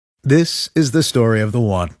This is the story of the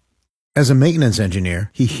one. As a maintenance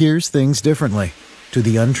engineer, he hears things differently. To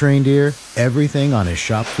the untrained ear, everything on his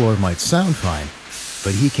shop floor might sound fine,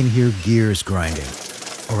 but he can hear gears grinding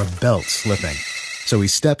or a belt slipping. So he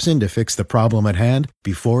steps in to fix the problem at hand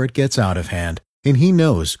before it gets out of hand. And he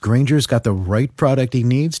knows Grainger's got the right product he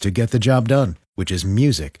needs to get the job done, which is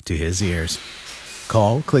music to his ears.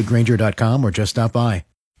 Call, click Grainger.com, or just stop by.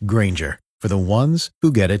 Grainger, for the ones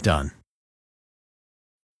who get it done.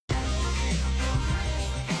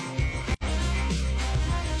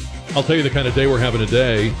 I'll tell you the kind of day we're having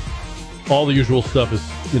today. All the usual stuff is,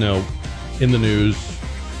 in the news.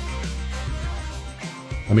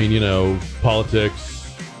 I mean,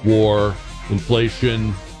 politics, war,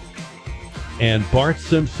 inflation. And Bart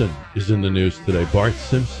Simpson is in the news today. Bart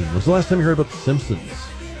Simpson. When was the last time you heard about The Simpsons?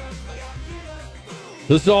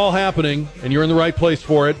 This is all happening, and you're in the right place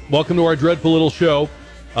for it. Welcome to our dreadful little show.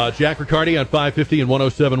 Jack Riccardi on 550 and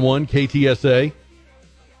 107.1 KTSA.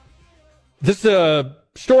 This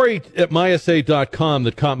story at mysa.com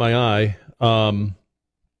that caught my eye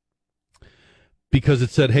because it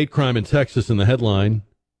said hate crime in Texas in the headline,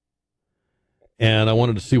 and I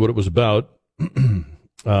wanted to see what it was about.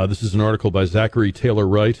 This is an article by Zachary Taylor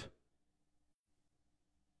Wright,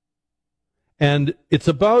 and it's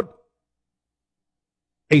about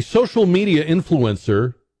a social media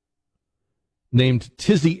influencer named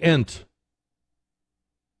Tizzy Ent.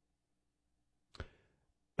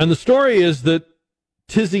 And the story is that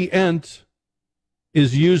Tizzy Ent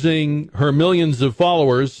is using her millions of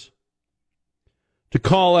followers to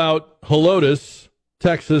call out Helotes,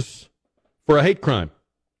 Texas, for a hate crime.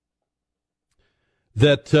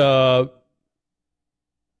 That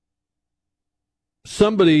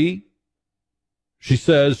somebody, she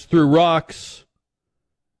says, threw rocks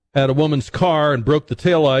at a woman's car and broke the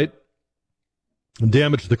taillight and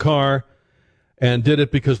damaged the car, and did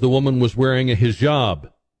it because the woman was wearing a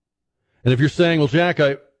hijab. And if you're saying, well, Jack,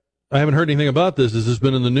 I haven't heard anything about this. Has this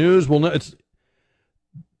been in the news? Well, no,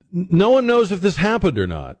 no one knows if this happened or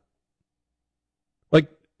not.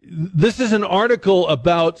 Like, this is an article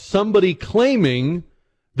about somebody claiming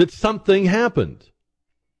that something happened.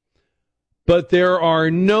 But there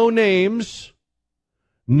are no names,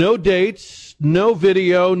 no dates, no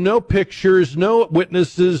video, no pictures, no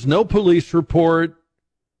witnesses, no police report.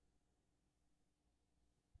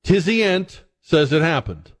 Tizzy Ent says it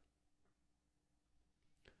happened.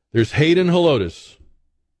 There's hate in Helotes.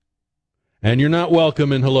 And you're not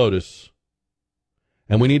welcome in Helotes.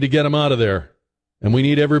 And we need to get them out of there. And we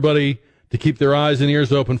need everybody to keep their eyes and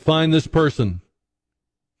ears open. Find this person.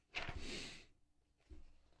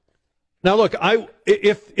 Now, look,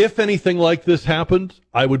 if anything like this happened,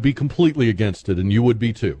 I would be completely against it, and you would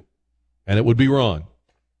be too. And it would be wrong.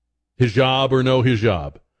 Hijab or no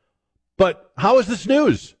hijab. But how is this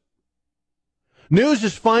news? News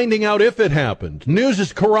is finding out if it happened. News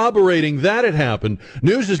is corroborating that it happened.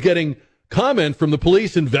 News is getting comment from the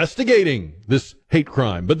police investigating this hate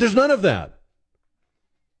crime. But there's none of that.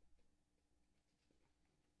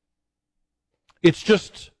 It's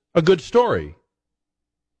just a good story.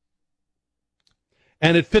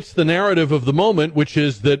 And it fits the narrative of the moment, which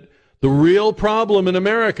is that the real problem in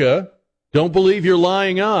America, don't believe your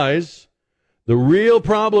lying eyes, the real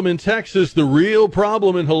problem in Texas, the real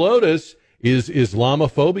problem in Helotes is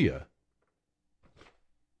Islamophobia.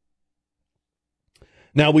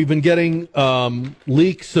 Now, we've been getting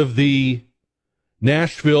leaks of the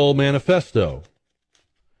Nashville manifesto.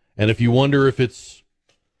 And if you wonder if it's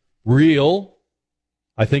real,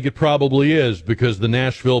 I think it probably is, because the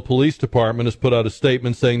Nashville Police Department has put out a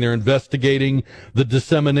statement saying they're investigating the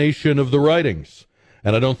of the writings.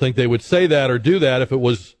 And I don't think they would say that or do that if it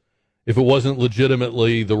wasn't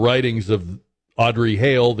legitimately the writings of Audrey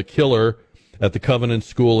Hale, the killer at the Covenant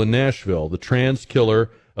School in Nashville, the trans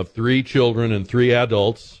killer of 3 children and 3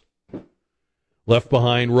 adults left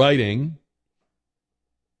behind writing.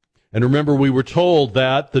 And remember, we were told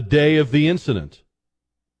that the day of the incident,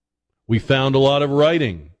 we found a lot of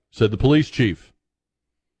writing, said the police chief,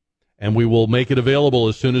 and we will make it available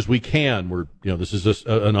as soon as we can. This is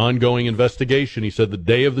an ongoing investigation. He said the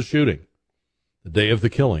day of the shooting, the day of the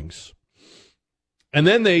killings. And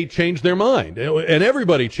then they changed their mind, and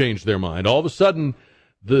everybody changed their mind. All of a sudden,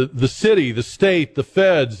 the city, the state, the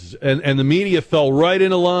feds, and the media fell right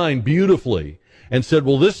in a line beautifully and said,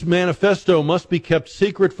 well, this manifesto must be kept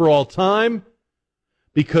secret for all time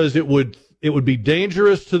because it would be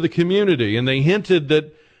dangerous to the community. And they hinted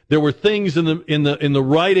that there were things in the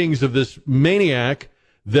writings of this maniac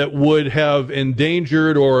that would have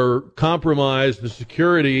endangered or compromised the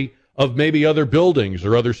security of maybe other buildings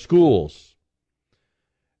or other schools.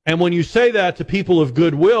 And when you say that to people of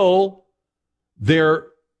goodwill, their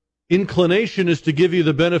inclination is to give you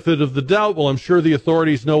the benefit of the doubt. Well, I'm sure the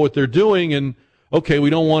authorities know what they're doing, and okay, we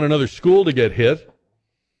don't want another school to get hit.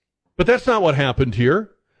 But that's not what happened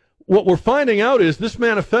here. What we're finding out is this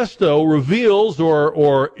manifesto reveals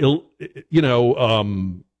I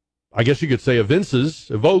guess you could say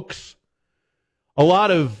evokes a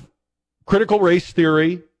lot of critical race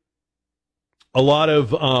theory, a lot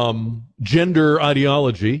of gender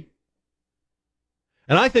ideology.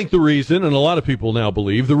 And I think the reason, and a lot of people now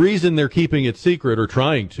believe, the reason they're keeping it secret or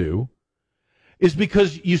trying to, is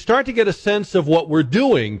because you start to get a sense of what we're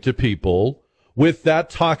doing to people with that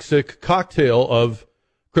toxic cocktail of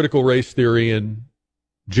critical race theory and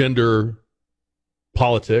gender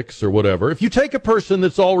politics or whatever. If you take a person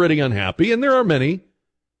that's already unhappy, and there are many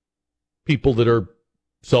people that are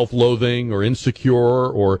self-loathing or insecure,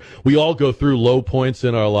 or we all go through low points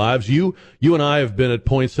in our lives. You and I have been at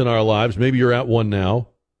points in our lives. Maybe you're at one now.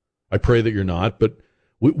 I pray that you're not, but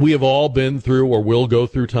we have all been through or will go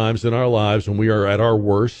through times in our lives when we are at our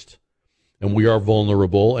worst and we are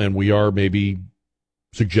vulnerable and we are maybe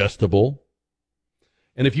suggestible.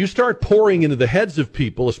 And if you start pouring into the heads of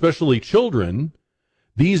people, especially children,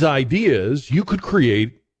 these ideas, you could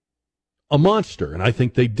create a monster, and I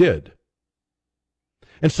think they did.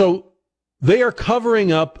 And so they are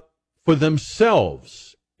covering up for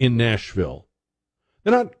themselves in Nashville.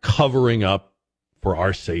 They're not covering up for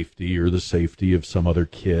our safety or the safety of some other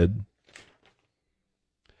kid.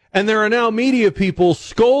 And there are now media people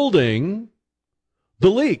scolding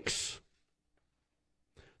the leaks,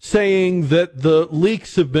 saying that the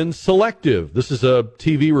leaks have been selective. This is a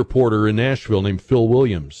TV reporter in Nashville named Phil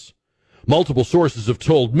Williams. Multiple sources have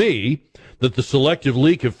told me that the selective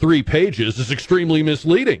leak of 3 pages is extremely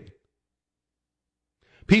misleading.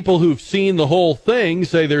 People who've seen the whole thing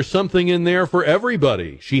say there's something in there for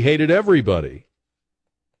everybody. She hated everybody.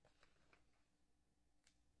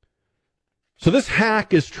 So this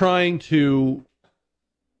hack is trying to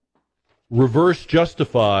reverse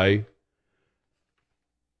justify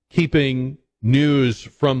keeping news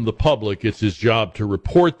from the public. It's his job to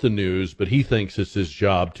report the news, but he thinks it's his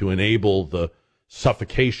job to enable the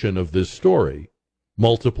suffocation of this story.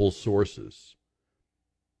 Multiple sources.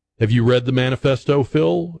 Have you read the manifesto,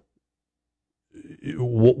 Phil?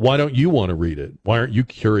 Why don't you want to read it? Why aren't you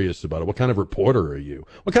curious about it? What kind of reporter are you?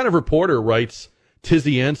 What kind of reporter writes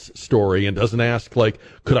Tizzy Ent's story and doesn't ask, like,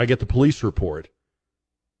 could I get the police report?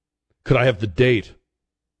 Could I have the date?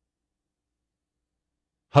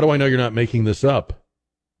 How do I know you're not making this up?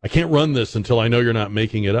 I can't run this until I know you're not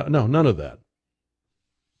making it up. No, none of that.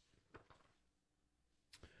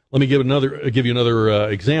 Let me give you another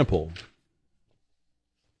example.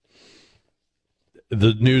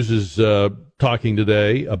 The news is talking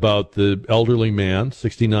today about the elderly man,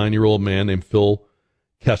 69-year-old man named Phil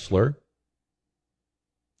Kessler,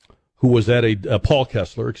 who was at Paul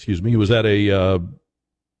Kessler, excuse me, he was at a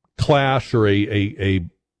clash or a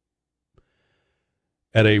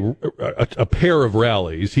pair of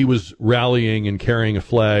rallies. He was rallying and carrying a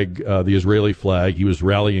flag, the Israeli flag. He was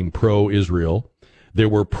rallying pro-Israel. There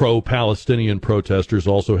were pro-Palestinian protesters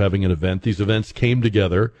also having an event. These events came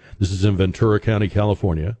together. This is in Ventura County,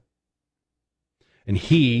 California. And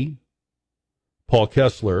he, Paul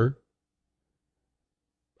Kessler,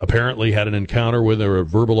 apparently had an encounter with or a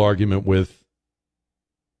verbal argument with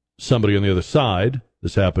somebody on the other side.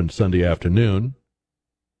 This happened Sunday afternoon.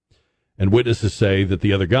 And witnesses say that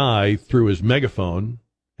the other guy threw his megaphone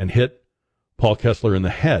and hit Paul Kessler in the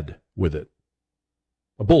head with it.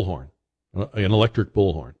 A bullhorn, an electric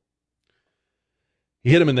bullhorn.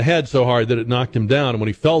 He hit him in the head so hard that it knocked him down. And when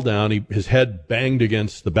he fell down, his head banged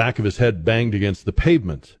against, the back of his head banged against the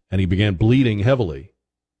pavement. And he began bleeding heavily.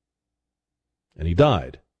 And he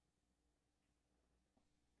died.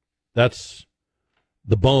 That's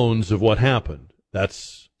the bones of what happened.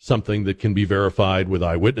 That's something that can be verified with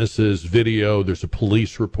eyewitnesses, video. There's a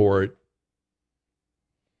police report.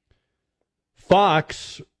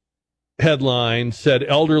 Fox headline said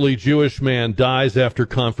elderly Jewish man dies after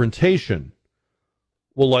confrontation.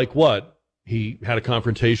 Well, like what? He had a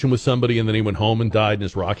confrontation with somebody and then he went home and died in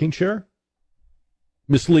his rocking chair?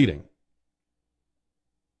 Misleading.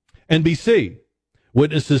 NBC.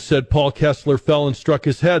 Witnesses said Paul Kessler fell and struck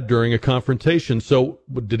his head during a confrontation. So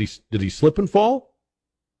did he slip and fall?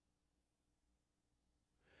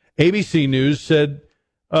 ABC News said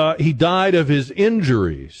he died of his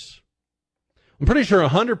injuries. I'm pretty sure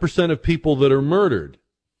 100% of people that are murdered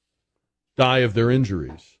die of their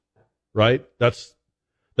injuries, right? That's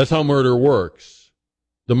how murder works.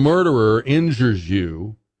 The murderer injures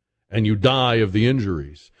you, and you die of the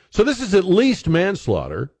injuries. So this is at least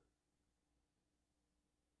manslaughter.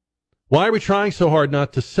 Why are we trying so hard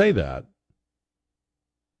not to say that?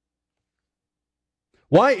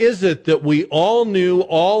 Why is it that we all knew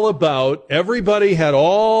all about, everybody had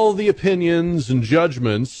all the opinions and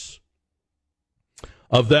judgments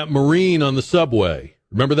of that Marine on the subway?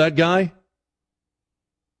 Remember that guy?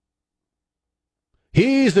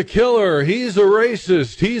 He's a killer. He's a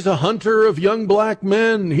racist. He's a hunter of young black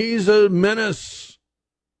men. He's a menace.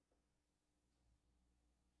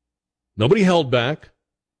 Nobody held back.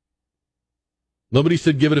 Nobody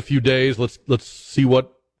said, give it a few days. Let's see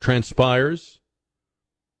what transpires.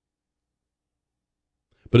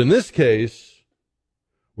 But in this case,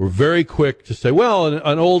 we're very quick to say, well,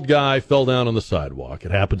 an old guy fell down on the sidewalk.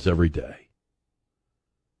 It happens every day.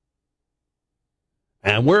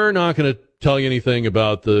 And we're not going to tell you anything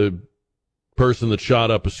about the person that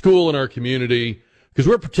shot up a school in our community because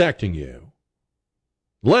we're protecting you.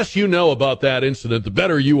 The less you know about that incident, the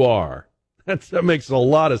better you are. That makes a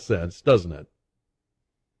lot of sense, doesn't it?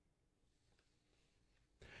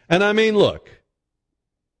 And I mean, look,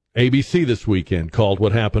 ABC this weekend called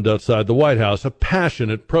what happened outside the White House a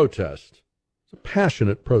passionate protest. It's a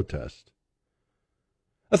passionate protest.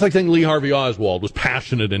 That's like saying Lee Harvey Oswald was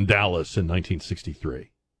passionate in Dallas in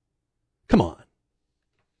 1963. Come on.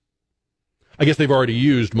 I guess they've already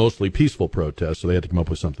used mostly peaceful protests, so they had to come up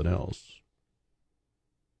with something else.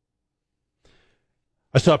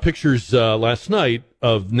 I saw pictures last night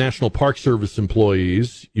of National Park Service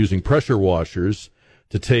employees using pressure washers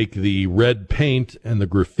to take the red paint and the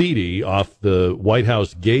graffiti off the White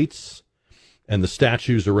House gates and the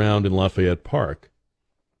statues around in Lafayette Park.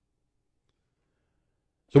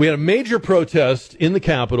 So we had a major protest in the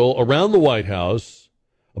Capitol around the White House.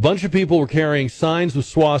 A bunch of people were carrying signs with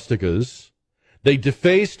swastikas. They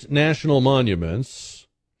defaced national monuments.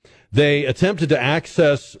 They attempted to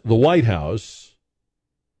access the White House.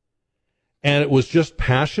 And it was just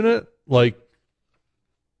passionate, like,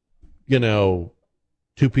 you know,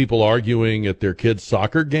 two people arguing at their kid's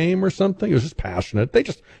soccer game or something. It was just passionate. They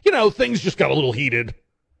just, you know, things just got a little heated.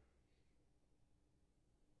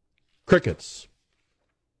 Crickets.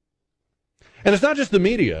 And it's not just the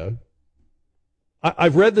media.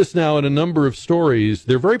 I've read this now in a number of stories.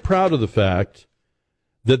 They're very proud of the fact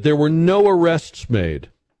that there were no arrests made.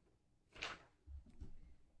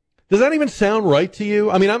 Does that even sound right to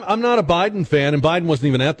you? I mean, I'm not a Biden fan, and Biden wasn't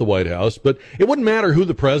even at the White House, but it wouldn't matter who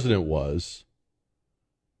the president was.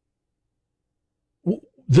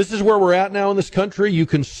 This is where we're at now in this country. You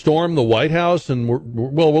can storm the White House, and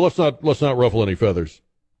let's not ruffle any feathers.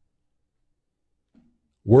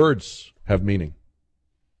 Words have meaning.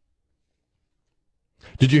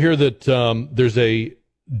 Did you hear that there's a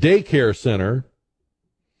daycare center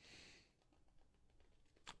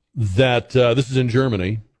that this is in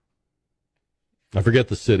Germany? I forget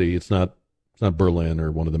the city. It's not Berlin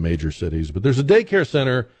or one of the major cities, but there's a daycare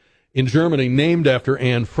center in Germany named after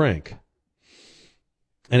Anne Frank.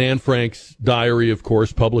 And Anne Frank's diary, of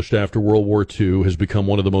course, published after World War II, has become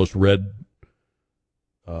one of the most read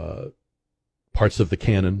parts of the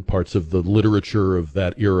canon, parts of the literature of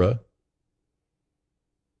that era.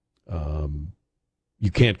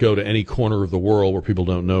 You can't go to any corner of the world where people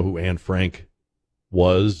don't know who Anne Frank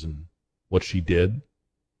was and what she did.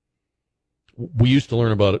 We used to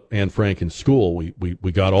learn about Anne Frank in school.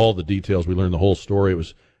 We got all the details. We learned the whole story.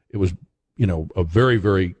 It was you know, a very,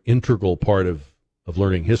 very integral part of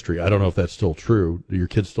learning history. I don't know if that's still true. Do your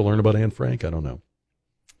kids still learn about Anne Frank? I don't know.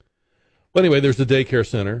 But anyway, there's a daycare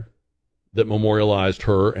center that memorialized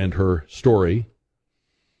her and her story.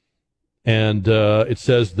 And it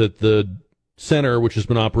says that the center, which has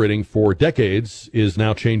been operating for decades, is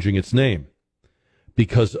now changing its name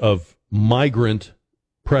because of migrant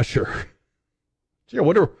pressure. Gee, I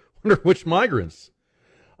wonder which migrants.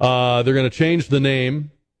 They're going to change the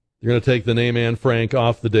name. They're going to take the name Anne Frank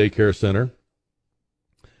off the daycare center.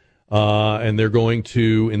 And they're going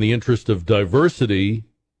to, in the interest of diversity,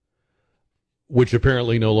 which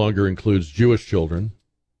apparently no longer includes Jewish children,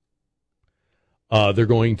 they're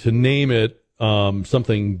going to name it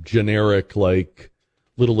something generic like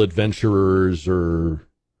Little Adventurers or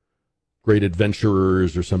Great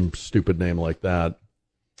Adventurers or some stupid name like that.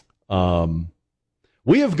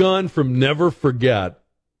 We have gone from never forget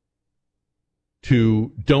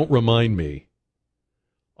to don't remind me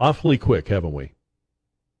awfully quick, haven't we?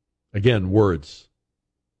 Again, words,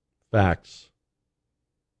 facts.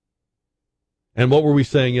 And what were we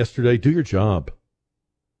saying yesterday? Do your job.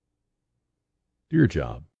 Do your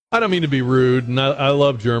job. I don't mean to be rude, and I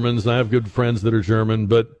love Germans, and I have good friends that are German,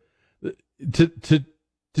 but to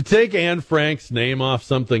take Anne Frank's name off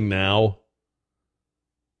something now,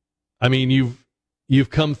 I mean, you've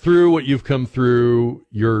come through what you've come through.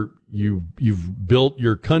 You're You've built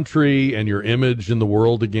your country and your image in the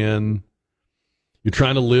world again. You're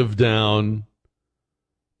trying to live down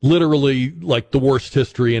literally like the worst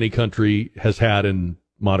history any country has had in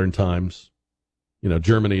modern times. You know,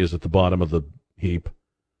 Germany is at the bottom of the heap.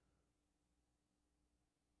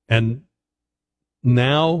 And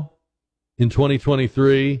now in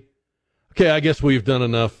 2023, okay, I guess we've done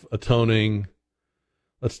enough atoning.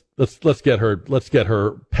 Let's get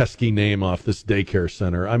her pesky name off this daycare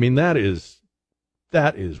center. I mean, that is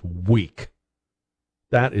weak.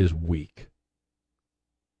 That is weak.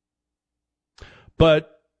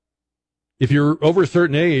 But if you're over a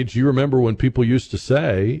certain age, you remember when people used to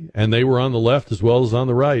say, and they were on the left as well as on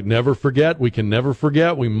the right, never forget. We can never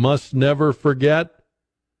forget. We must never forget.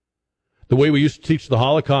 The way we used to teach the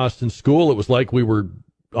Holocaust in school, it was like we were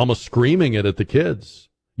almost screaming it at the kids.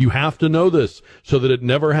 You have to know this so that it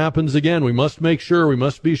never happens again. We must make sure. We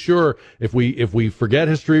must be sure. If we forget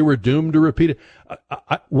history, we're doomed to repeat it.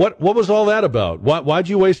 What was all that about? Why'd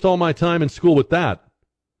you waste all my time in school with that?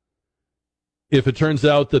 If it turns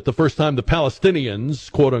out that the first time the Palestinians,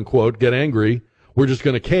 quote unquote, get angry, we're just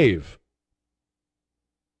going to cave.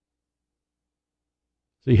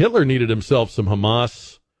 See, Hitler needed himself some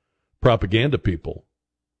Hamas propaganda people.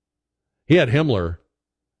 He had Himmler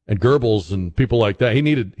and Goebbels and people like that. He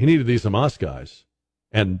needed these Hamas guys.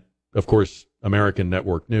 And, of course, American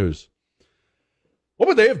network news. What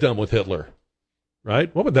would they have done with Hitler?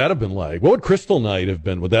 Right? What would that have been like? What would Crystal Night have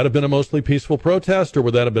been? Would that have been a mostly peaceful protest, or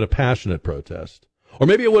would that have been a passionate protest? Or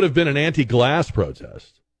maybe it would have been an anti-glass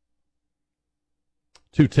protest.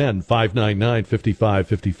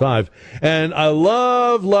 210-599-5555. And I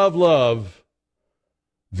love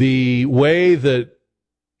the way that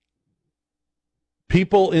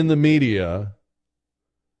people in the media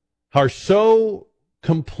are so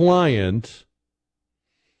compliant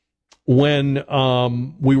when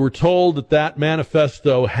we were told that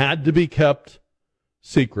manifesto had to be kept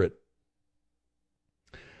secret.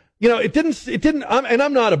 You know, it didn't, and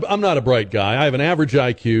I'm not a bright guy. I have an average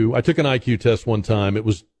IQ. I took an IQ test one time. It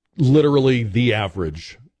was literally the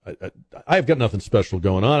average. I've got nothing special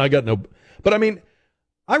going on. But I mean,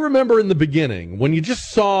 I remember in the beginning when you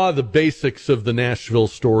just saw the basics of the Nashville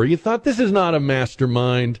story, you thought, this is not a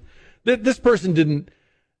mastermind. This person didn't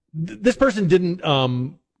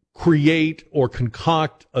create or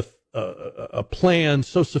concoct a plan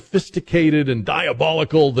so sophisticated and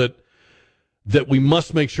diabolical that we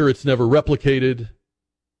must make sure it's never replicated.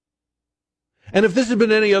 And if this had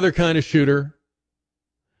been any other kind of shooter,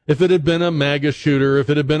 if it had been a MAGA shooter, if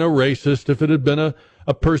it had been a racist, if it had been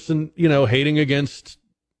a person, you know, hating against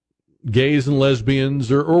gays and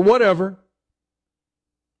lesbians or whatever,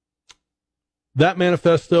 that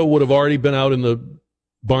manifesto would have already been out in the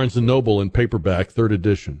Barnes & Noble in paperback, 3rd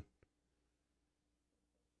edition.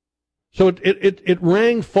 So it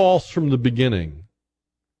rang false from the beginning.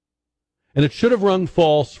 And it should have rung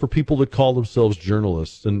false for people that call themselves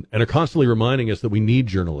journalists and are constantly reminding us that we need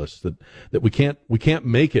journalists, that we can't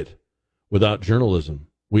make it without journalism.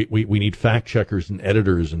 We need fact checkers and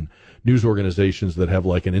editors and news organizations that have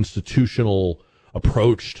like an institutional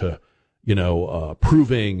approach to, you know,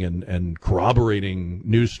 proving and corroborating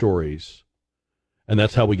news stories. And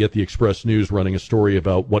that's how we get the Express News running a story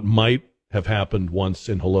about what might have happened once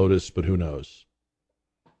in Helotes, but who knows?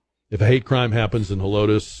 If a hate crime happens in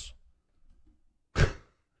Helotes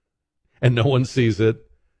and no one sees it,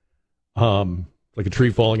 like a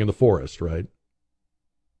tree falling in the forest, right?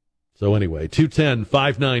 So anyway,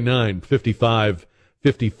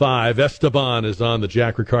 210-599-5555. Esteban is on the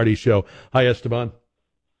Jack Riccardi Show. Hi, Esteban.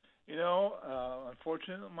 You know,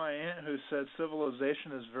 unfortunately, my aunt who said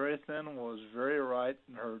civilization is very thin was very right,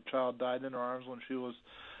 and her child died in her arms when she was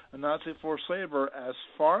a Nazi forced labor. As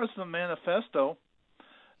far as the manifesto,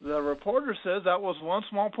 the reporter says that was one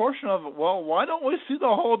small portion of it. Well, why don't we see the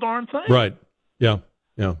whole darn thing? Right. Yeah.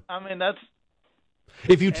 I mean, that's...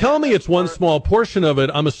 If you tell me it's one small portion of it,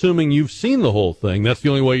 I'm assuming you've seen the whole thing. That's the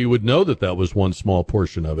only way you would know that was one small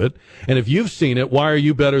portion of it. And if you've seen it, why are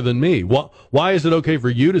you better than me? Why is it okay for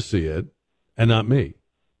you to see it and not me?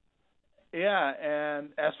 Yeah, and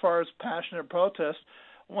as far as passionate protest,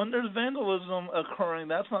 when there's vandalism occurring,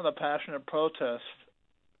 that's not a passionate protest.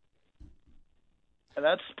 And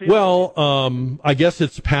that's people. Well, I guess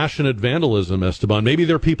it's passionate vandalism, Esteban. Maybe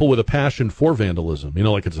there are people with a passion for vandalism. You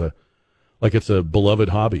know, like it's a beloved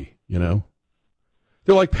hobby. You know,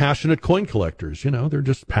 they're like passionate coin collectors. You know, they're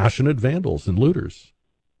just passionate vandals and looters.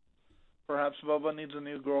 Perhaps Bubba needs a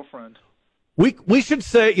new girlfriend. We should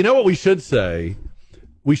say. You know what we should say?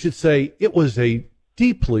 We should say it was a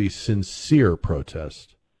deeply sincere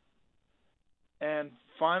protest. And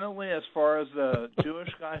finally, as far as the Jewish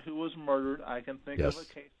guy who was murdered, I can think of Yes. a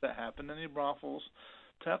case that happened in New Braunfels,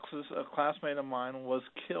 Texas. A classmate of mine was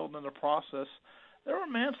killed in the process. There were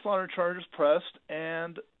manslaughter charges pressed,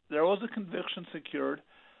 and there was a conviction secured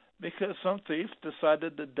because some thief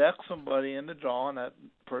decided to deck somebody in the jaw, and that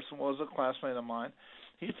person was a classmate of mine.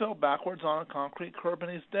 He fell backwards on a concrete curb,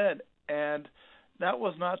 and he's dead. And that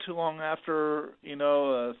was not too long after,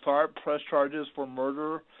 Tharp pressed charges for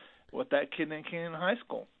murder with that kid in Canyon High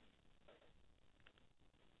School.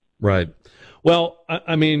 Right. Well,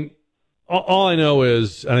 I mean, all I know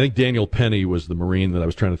is, I think Daniel Penny was the Marine that I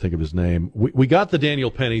was trying to think of his name. We got the Daniel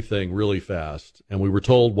Penny thing really fast, and we were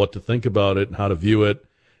told what to think about it and how to view it,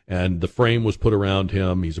 and the frame was put around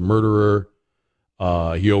him. He's a murderer.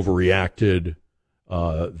 He overreacted.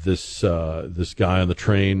 This guy on the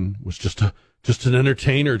train was just an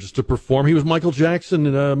entertainer, just to perform. He was Michael Jackson,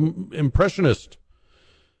 an impressionist.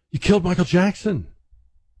 You killed Michael Jackson.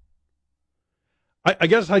 I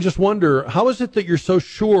guess I just wonder, how is it that you're so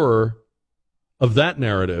sure of that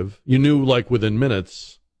narrative? You knew like within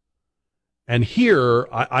minutes. And here,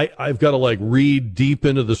 I've got to like read deep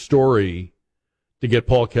into the story to get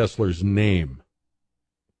Paul Kessler's name.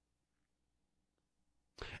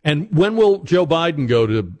 And when will Joe Biden go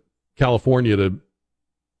to California to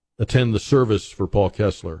attend the service for Paul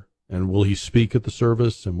Kessler? And will he speak at the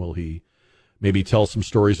service? And will he maybe tell some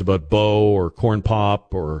stories about Bo or Corn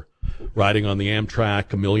Pop or riding on the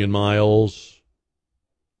Amtrak a million miles?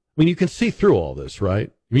 I mean, you can see through all this, right?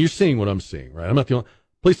 I mean, you're seeing what I'm seeing, right? I'm not the only.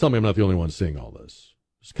 Please tell me I'm not the only one seeing all this.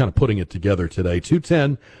 Just kind of putting it together today.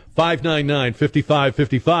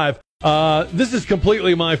 210-599-5555. This is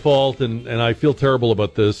completely my fault, and I feel terrible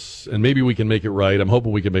about this, and maybe we can make it right. I'm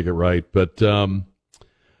hoping we can make it right. But on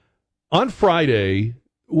Friday,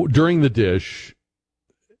 during the dish,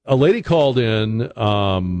 a lady called in,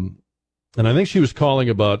 and I think she was calling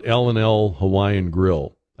about L&L Hawaiian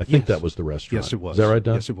Grill. I think that was the restaurant. Yes, it was. Is that right,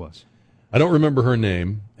 Don? Yes, it was. I don't remember her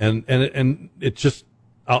name, and it just,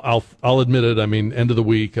 I'll admit it. I mean, end of the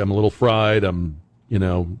week, I'm a little fried. I'm,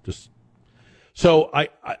 just. So I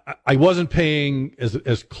wasn't paying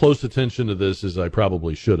as close attention to this as I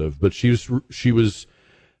probably should have. But she was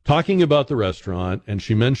talking about the restaurant, and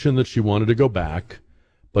she mentioned that she wanted to go back,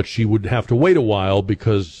 but she would have to wait a while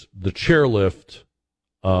because the chairlift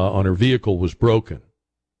on her vehicle was broken.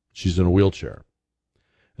 She's in a wheelchair,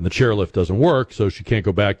 and the chairlift doesn't work, so she can't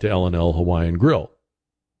go back to L&L Hawaiian Grill.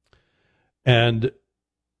 And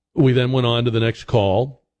we then went on to the next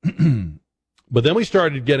call. But then we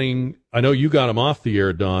started getting, I know you got them off the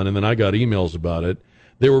air, Don, and then I got emails about it.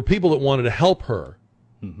 There were people that wanted to help her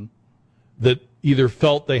that either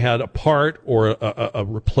felt they had a part or a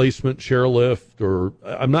replacement chairlift, or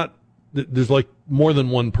there's like more than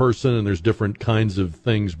one person, and there's different kinds of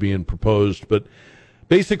things being proposed. But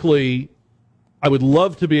basically, I would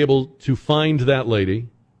love to be able to find that lady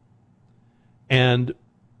and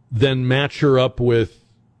then match her up with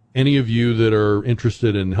any of you that are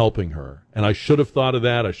interested in helping her. And I should have thought of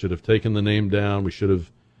that. I should have taken the name down. We should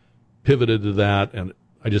have pivoted to that. And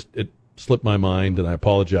it slipped my mind, and I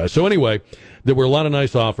apologize. So anyway, there were a lot of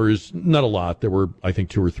nice offers. Not a lot. There were, I think,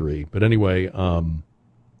 2 or 3. But anyway,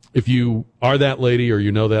 if you are that lady or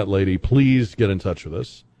you know that lady, please get in touch with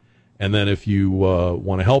us. And then if you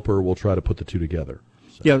want to help her, we'll try to put the two together.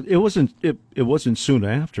 So. Yeah, it wasn't soon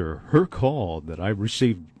after her call that I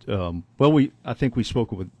received. I think we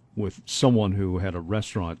spoke with someone who had a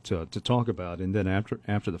restaurant to talk about, and then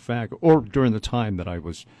after the fact, or during the time that I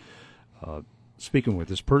was speaking with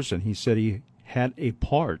this person, he said he had a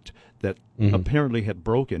part that apparently had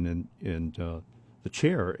broken in the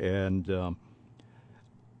chair, and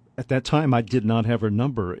at that time I did not have her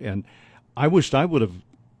number, and I wished I would have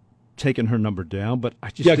taken her number down, but I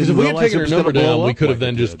just because if we had taken her number down, we could have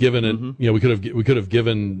then just given it. We could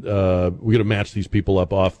have matched these people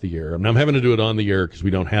up off the air. I mean, I'm having to do it on the air because we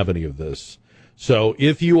don't have any of this. So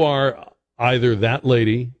if you are either that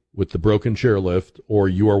lady with the broken chairlift, or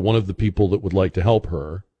you are one of the people that would like to help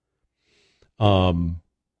her,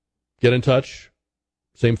 get in touch.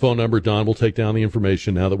 Same phone number. Don will take down the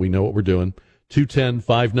information now that we know what we're doing.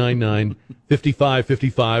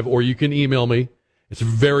 210-599-5555, or you can email me. It's a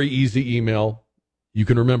very easy email. You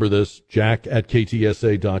can remember this,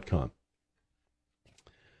 jack@ktsa.com.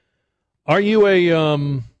 Are you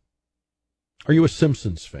a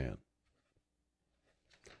Simpsons fan?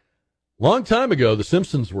 Long time ago, the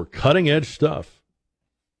Simpsons were cutting edge stuff.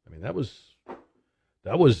 I mean, that was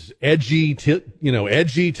edgy,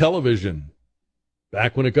 edgy television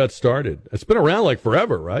back when it got started. It's been around like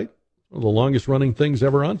forever, right? One of the longest running things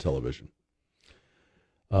ever on television.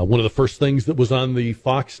 One of the first things that was on the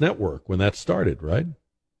Fox network when that started, right?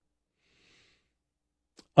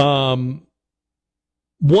 One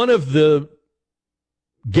of the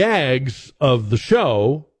gags of the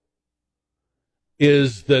show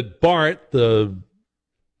is that Bart, the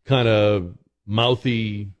kind of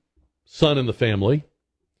mouthy son in the family,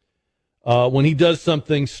 when he does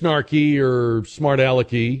something snarky or smart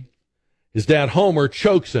alecky, his dad Homer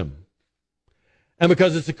chokes him. And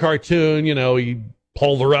because it's a cartoon, he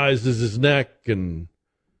pulverizes his neck and,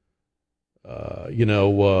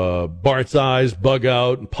 Bart's eyes bug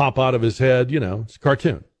out and pop out of his head. It's a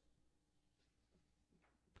cartoon.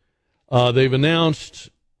 They've announced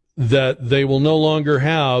that they will no longer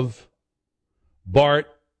have Bart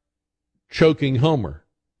choking Homer.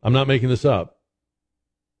 I'm not making this up.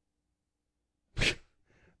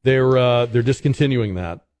 They're discontinuing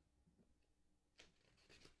that.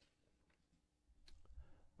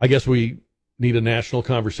 I guess we need a national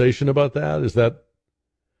conversation about that.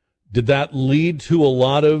 Did that lead to a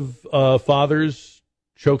lot of fathers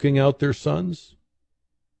choking out their sons?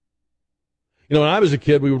 When I was a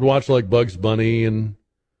kid, we would watch like Bugs Bunny and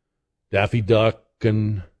Daffy Duck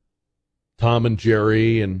and Tom and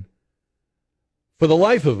Jerry, and for the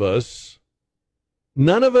life of us,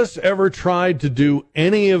 none of us ever tried to do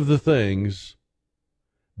any of the things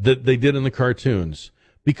that they did in the cartoons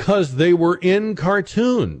because they were in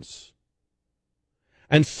cartoons.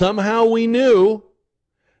 And somehow we knew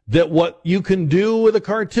that what you can do with a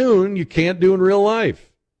cartoon, you can't do in real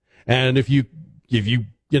life. And if you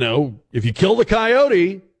kill the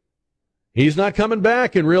coyote, he's not coming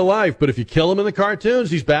back in real life. But if you kill him in the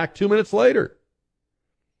cartoons, he's back 2 minutes later.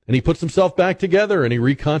 And he puts himself back together and he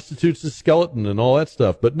reconstitutes his skeleton and all that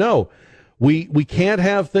stuff. But no, we can't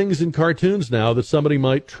have things in cartoons now that somebody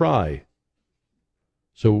might try.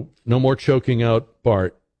 So no more choking out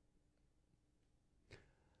Bart.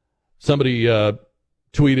 Somebody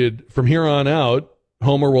tweeted, from here on out,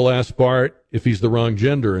 Homer will ask Bart if he's the wrong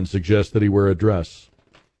gender and suggest that he wear a dress.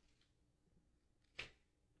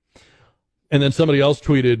 And then somebody else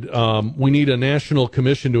tweeted, we need a national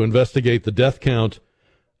commission to investigate the death count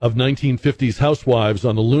of 1950s housewives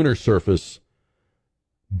on the lunar surface,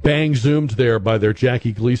 bang zoomed there by their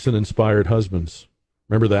Jackie Gleason-inspired husbands.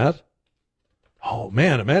 Remember that? Oh,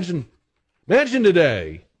 man, imagine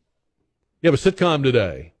today. You have a sitcom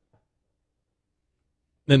today.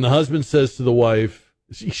 And the husband says to the wife,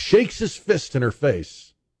 he shakes his fist in her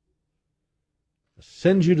face, "I'll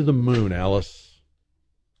send you to the moon, Alice."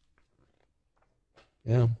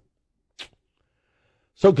 Yeah.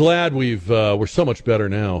 So glad we're so much better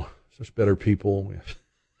now. Such better people. We're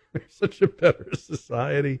such a better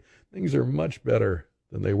society. Things are much better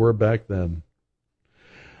than they were back then.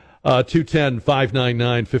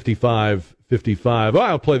 210-599-5555.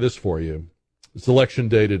 I'll play this for you. It's election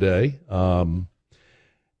day today.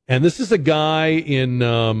 And this is a guy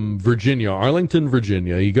in Virginia, Arlington,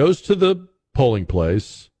 Virginia. He goes to the polling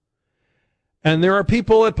place, and there are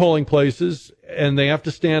people at polling places, and they have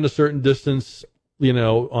to stand a certain distance,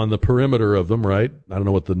 on the perimeter of them, right? I don't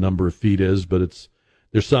know what the number of feet is, but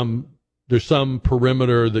there's some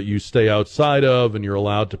perimeter that you stay outside of, and you're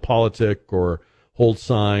allowed to politic or hold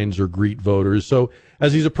signs or greet voters. So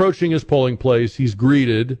as he's approaching his polling place, he's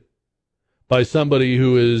greeted by somebody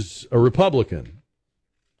who is a Republican.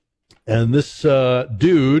 And this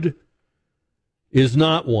dude is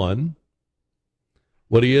not one.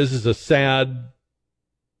 What he is a sad,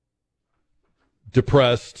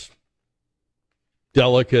 depressed,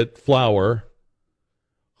 delicate flower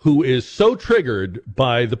who is so triggered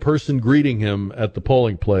by the person greeting him at the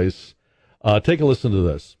polling place. Take a listen to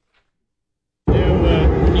this.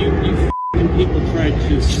 You people tried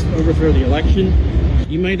to overthrow the election.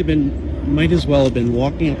 You might as well have been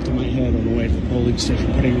walking up to my head on the way to the polling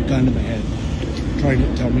station, putting a gun to my head, trying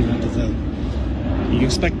to tell me not to vote. You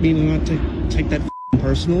expect me not to take that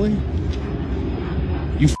personally?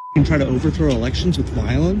 You try to overthrow elections with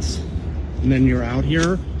violence, and then you're out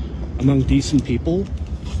here among decent people.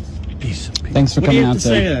 Decent people. Thanks for coming out. What do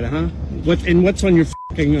you have to say that, huh? What's on your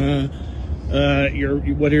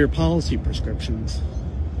what are your policy prescriptions?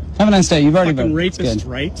 Have a nice day. You've already voted. Rapist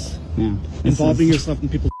rights? Yeah. Involving yourself in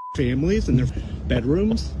people's families and their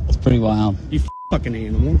bedrooms? It's pretty wild. You fucking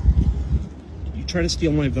animal. You try to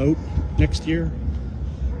steal my vote next year,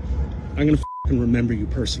 I'm going to remember you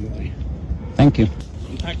personally. Thank you.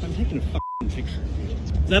 In fact, I'm taking a picture of you.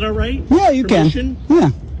 Is that all right? Yeah, you Permission? can. Yeah.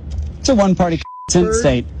 It's a one-party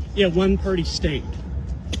state. Yeah, one-party state.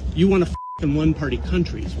 You want a one-party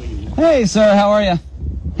country is what you want. Hey, sir, how are you?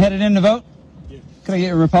 Headed in to vote? Yeah. Could I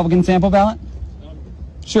get a Republican sample ballot?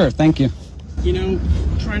 Sure, thank you.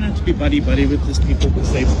 Try not to be buddy-buddy with these people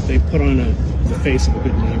because they put on the face of a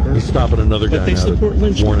good neighbor. He's stopping another guy. But they support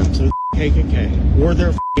lynching, so KKK. Or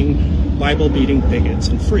they're Bible-beating bigots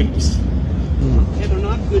and freaks. And they're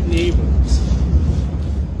not good neighbors.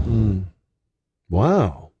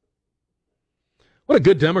 Wow. What a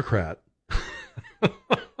good Democrat.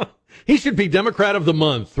 He should be Democrat of the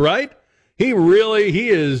Month, right? He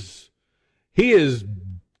is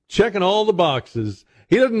checking all the boxes.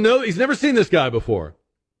 He doesn't know, he's never seen this guy before.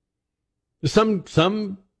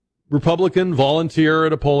 Some Republican volunteer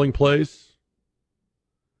at a polling place.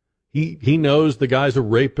 He knows the guy's a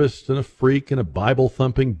rapist and a freak and a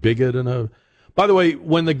Bible-thumping bigot and a... By the way,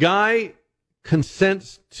 when the guy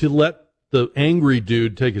consents to let the angry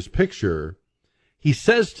dude take his picture, he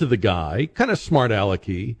says to the guy, kind of smart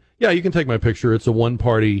alecky, yeah, you can take my picture. It's a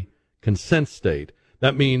one-party consent state.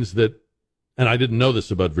 That means that, and I didn't know this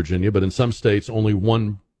about Virginia, but in some states, only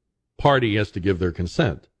one party has to give their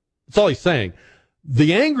consent. That's all he's saying.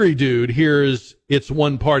 The angry dude hears it's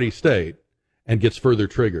one-party state and gets further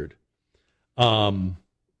triggered.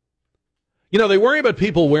 They worry about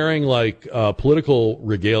people wearing like political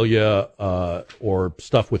regalia or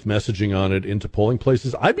stuff with messaging on it into polling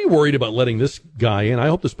places. I'd be worried about letting this guy in. I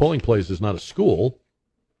hope this polling place is not a school,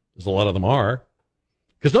 as a lot of them are,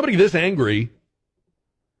 because nobody this angry,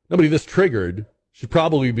 nobody this triggered should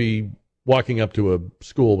probably be walking up to a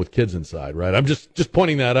school with kids inside, right? I'm just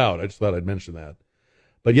pointing that out. I just thought I'd mention that.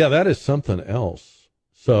 But yeah, that is something else.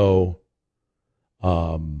 So,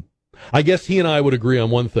 I guess he and I would agree on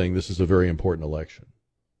one thing. This is a very important election.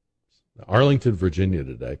 Arlington, Virginia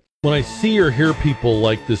today. When I see or hear people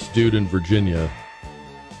like this dude in Virginia,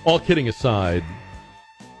 all kidding aside,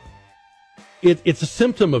 it's a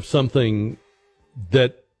symptom of something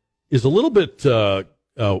that is a little bit, of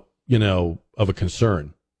a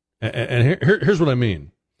concern. And here's what I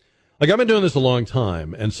mean. Like, I've been doing this a long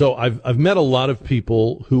time, and so I've met a lot of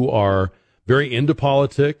people who are very into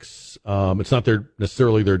politics. It's not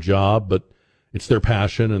necessarily their job, but it's their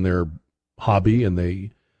passion and their hobby, and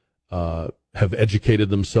they have educated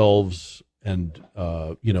themselves and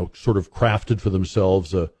sort of crafted for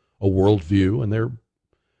themselves a worldview, and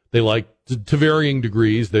they like to varying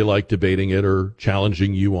degrees. They like debating it or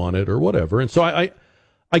challenging you on it or whatever. And so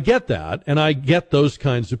I get that, and I get those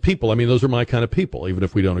kinds of people. I mean, those are my kind of people, even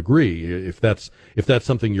if we don't agree. If that's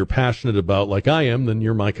something you're passionate about, like I am, then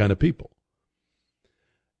you're my kind of people.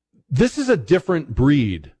 This is a different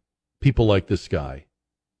breed, people like this guy.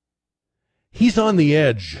 He's on the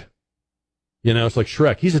edge. It's like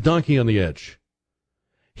Shrek. He's a donkey on the edge.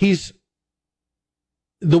 The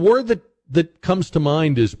word that comes to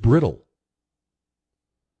mind is brittle.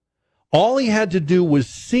 All he had to do was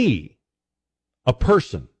see a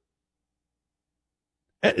person.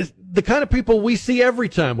 The kind of people we see every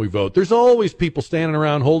time we vote. There's always people standing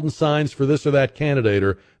around holding signs for this or that candidate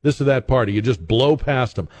or this or that party. You just blow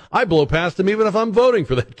past them. I blow past them even if I'm voting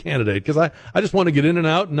for that candidate, because I just want to get in and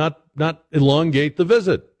out and not elongate the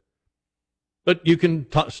visit. But you can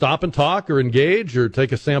stop and talk or engage or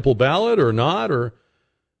take a sample ballot or not. Or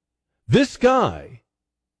this guy,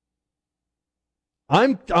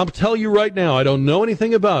 I'll tell you right now, I don't know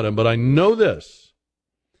anything about him, but I know this.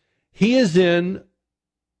 He is in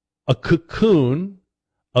a cocoon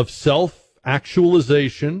of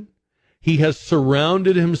self-actualization. He has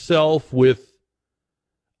surrounded himself with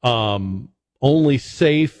only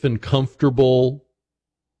safe and comfortable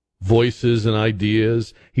voices and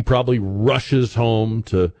ideas. He probably rushes home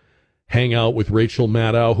to hang out with Rachel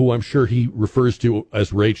Maddow, who I'm sure he refers to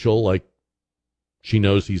as Rachel, like she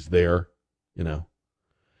knows he's there,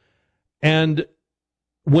 And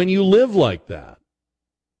when you live like that,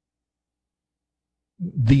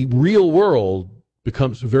 the real world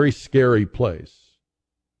becomes a very scary place.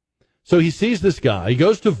 So he sees this guy, he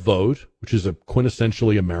goes to vote, which is a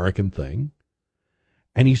quintessentially American thing,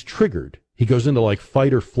 and he's triggered. He goes into like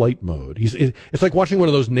fight or flight mode. It's like watching one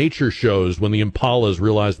of those nature shows when the impalas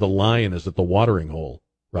realize the lion is at the watering hole,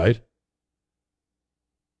 right?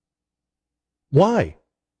 Why?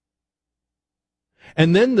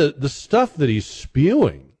 And then the stuff that he's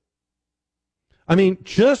spewing. I mean,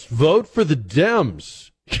 just vote for the Dems.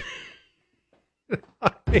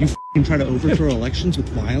 You try to overthrow elections with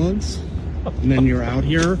violence, and then you're out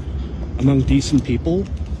here among decent people.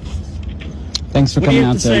 Thanks for coming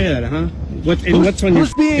out. What do you have to say that, huh? What's on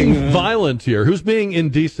who's being violent here? Who's being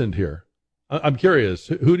indecent here? I'm curious.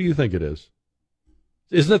 Who do you think it is?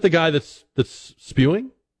 Isn't it the guy that's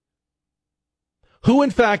spewing? Who,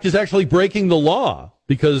 in fact, is actually breaking the law?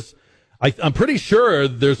 Because I'm pretty sure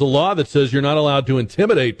there's a law that says you're not allowed to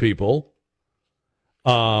intimidate people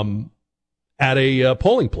at a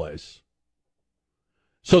polling place.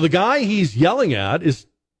 So the guy he's yelling at is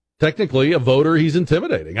technically a voter he's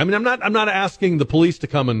intimidating. I mean, I'm not asking the police to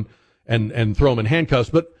come and and throw him in handcuffs.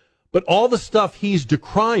 But all the stuff he's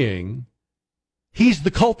decrying, he's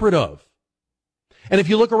the culprit of. And if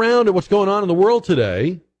you look around at what's going on in the world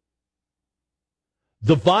today,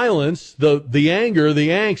 the violence, the anger, the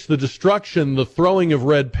angst, the destruction, the throwing of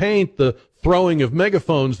red paint, the throwing of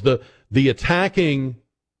megaphones, the attacking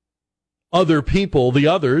other people, the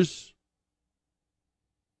others.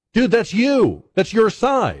 Dude, that's you. That's your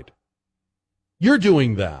side. You're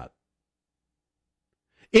doing that.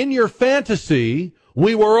 In your fantasy,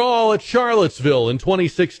 we were all at Charlottesville in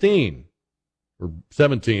 2016 or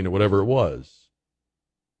 17 or whatever it was.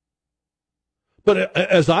 But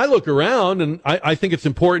as I look around, and I think it's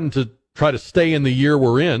important to try to stay in the year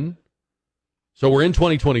we're in. So we're in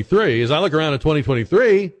 2023. As I look around at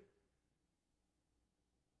 2023,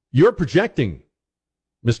 you're projecting,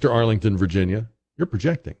 Mr. Arlington, Virginia. You're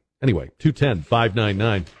projecting. Anyway,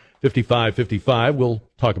 210-599-5555. We'll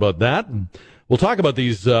talk about that. And we'll talk about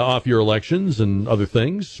these off-year elections and other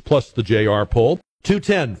things, plus the JR poll.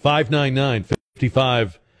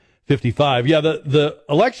 210-599-5555. Yeah, the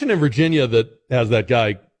election in Virginia that has that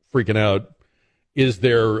guy freaking out is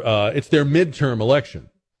it's their midterm election.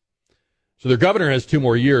 So their governor has 2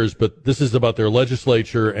 more years, but this is about their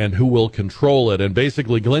legislature and who will control it. And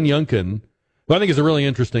basically, Glenn Youngkin, who I think is a really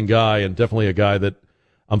interesting guy and definitely a guy that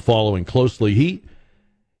I'm following closely,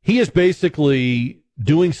 he is basically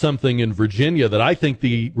doing something in Virginia that I think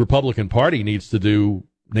the Republican Party needs to do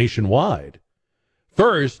nationwide.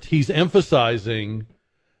 First, he's emphasizing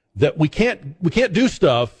that we can't do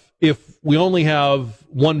stuff if we only have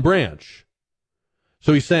one branch.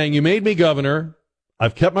 So he's saying, you made me governor.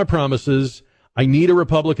 I've kept my promises. I need a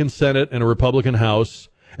Republican Senate and a Republican House.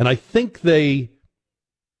 And I think they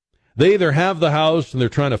either have the House and they're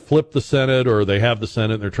trying to flip the Senate, or they have the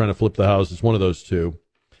Senate and they're trying to flip the House. It's one of those two.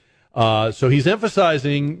 So he's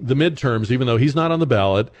emphasizing the midterms, even though he's not on the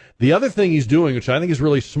ballot. The other thing he's doing, which I think is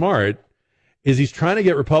really smart, is he's trying to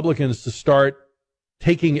get Republicans to start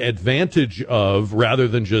taking advantage of, rather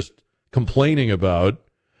than just complaining about,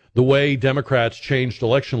 the way Democrats changed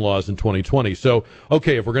election laws in 2020. So,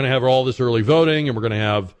 okay, if we're going to have all this early voting and we're going to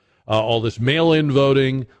have all this mail-in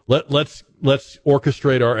voting, let's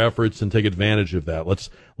orchestrate our efforts and take advantage of that. Let's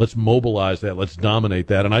mobilize that. Let's dominate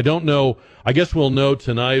that. And I don't know, I guess we'll know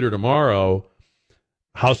tonight or tomorrow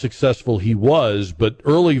how successful he was, but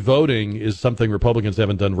early voting is something Republicans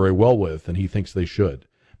haven't done very well with, and he thinks they should.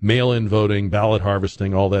 Mail-in voting, ballot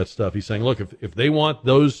harvesting, all that stuff. He's saying, look, if they want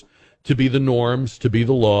those to be the norms, to be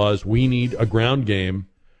the laws, we need a ground game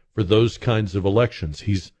for those kinds of elections.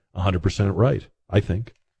 He's 100% right, I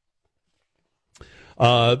think.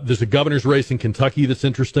 There's a governor's race in Kentucky that's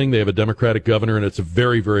interesting. They have a Democratic governor, and it's a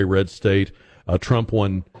very, very red state. Trump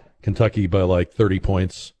won Kentucky by like 30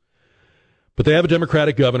 points. But they have a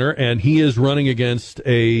Democratic governor, and he is running against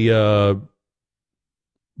a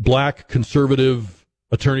black conservative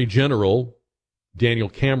Attorney General, Daniel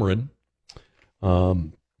Cameron.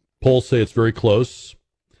 Polls say it's very close.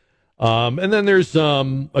 And then there's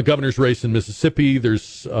a governor's race in Mississippi.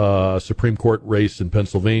 There's a Supreme Court race in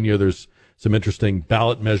Pennsylvania. There's some interesting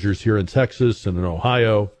ballot measures here in Texas and in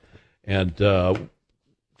Ohio. And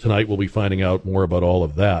tonight we'll be finding out more about all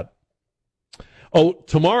of that. Oh,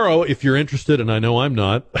 tomorrow, if you're interested, and I know I'm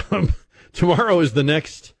not, tomorrow is the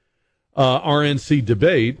next RNC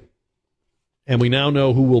debate. And we now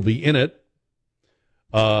know who will be in it.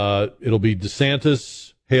 It'll be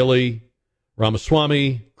DeSantis, Haley,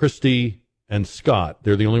 Ramaswamy, Christie, and Scott.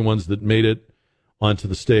 They're the only ones that made it onto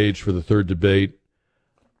the stage for the third debate.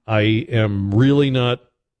 I am really not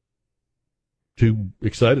too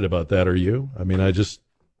excited about that. Are you? I mean,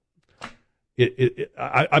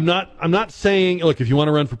 I'm not saying, look, if you want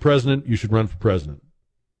to run for president, you should run for president.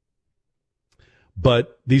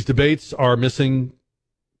 But these debates are missing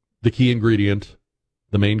the key ingredient,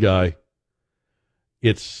 the main guy.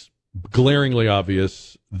 It's glaringly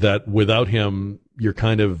obvious that without him, you're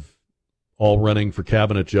kind of all running for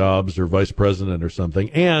cabinet jobs or vice president or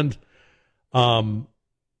something. And I'm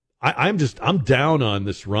down on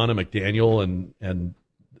this Ronna McDaniel and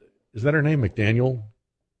is that her name? McDaniel,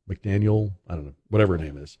 I don't know, whatever her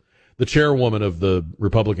name is. The chairwoman of the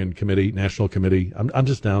Republican committee, National Committee. I'm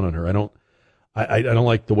just down on her. I don't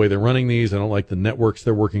like the way they're running these. I don't like the networks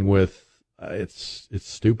they're working with. It's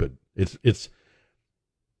stupid. It's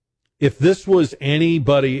if this was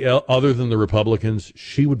anybody other than the Republicans,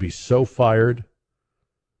 she would be so fired.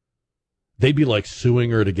 They'd be like suing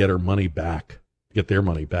her to get her money back, get their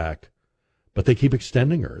money back. But they keep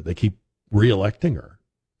extending her. They keep reelecting her.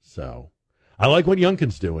 So I like what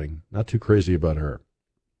Youngkin's doing. Not too crazy about her.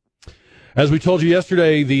 As we told you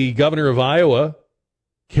yesterday, the governor of Iowa,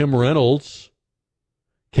 Kim Reynolds,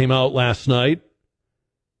 came out last night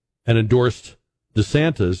and endorsed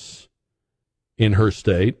DeSantis in her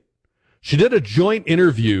state. She did a joint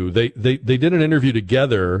interview. They did an interview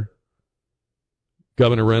together,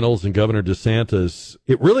 Governor Reynolds and Governor DeSantis.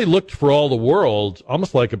 It really looked for all the world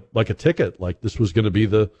almost like a ticket, like this was going to be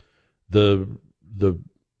the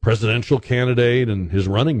presidential candidate and his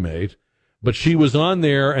running mate. But she was on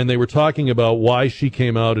there, and they were talking about why she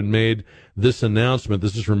came out and made this announcement.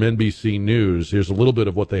 This is from NBC News. Here's a little bit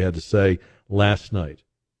of what they had to say last night.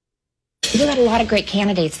 We've got a lot of great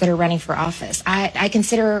candidates that are running for office. I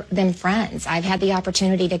consider them friends. I've had the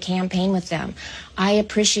opportunity to campaign with them. I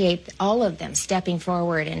appreciate all of them stepping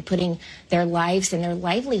forward and putting their lives and their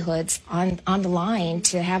livelihoods on the line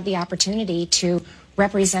to have the opportunity to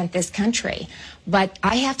represent this country. But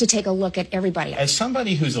I have to take a look at everybody. As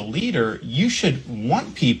somebody who's a leader, you should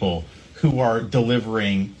want people who are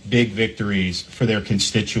delivering big victories for their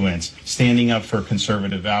constituents, standing up for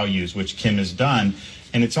conservative values, which Kim has done.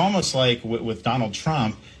 And it's almost like with Donald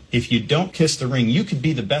Trump, if you don't kiss the ring, you could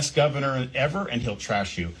be the best governor ever and he'll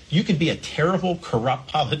trash you. You could be a terrible,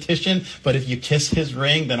 corrupt politician, but if you kiss his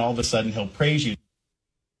ring, then all of a sudden he'll praise you.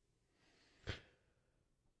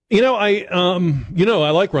 I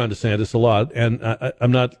like Ron DeSantis a lot, and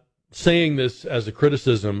I'm not saying this as a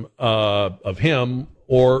criticism of him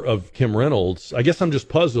or of Kim Reynolds. I guess I'm just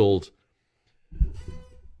puzzled.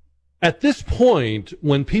 At this point,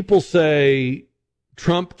 when people say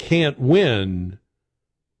Trump can't win,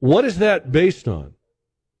 what is that based on?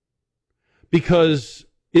 Because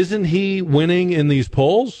isn't he winning in these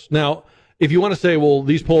polls? Now, if you want to say, well,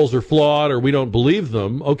 these polls are flawed or we don't believe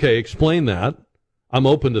them, okay, explain that. I'm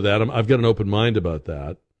open to that. I've got an open mind about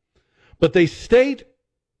that. But they state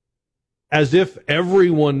as if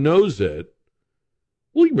everyone knows it.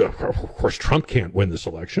 Well, of course, Trump can't win this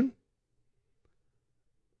election.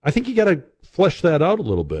 I think you got to flesh that out a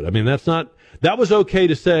little bit. I mean, that was okay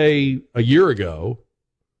to say a year ago,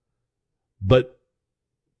 but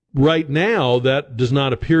right now that does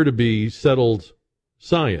not appear to be settled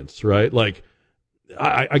science, right? Like,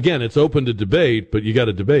 again, it's open to debate, but you got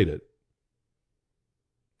to debate it.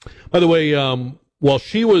 By the way, while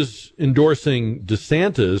she was endorsing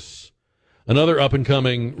DeSantis, another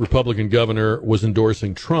up-and-coming Republican governor was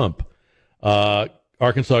endorsing Trump.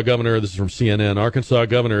 Arkansas Governor, this is from CNN, Arkansas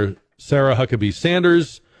Governor Sarah Huckabee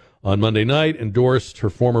Sanders on Monday night endorsed her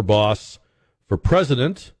former boss for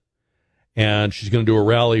president, and she's going to do a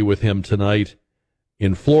rally with him tonight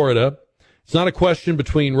in Florida. It's not a question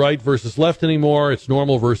between right versus left anymore. It's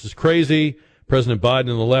normal versus crazy. President Biden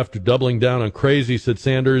and the left are doubling down on crazy, said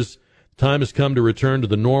Sanders. The time has come to return to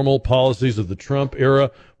the normal policies of the Trump era,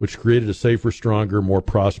 which created a safer, stronger, more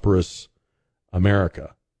prosperous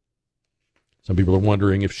America. Some people are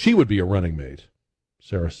wondering if she would be a running mate,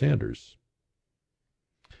 Sarah Sanders.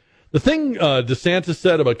 The thing DeSantis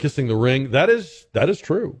said about kissing the ring, that is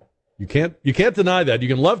true. You can't deny that. You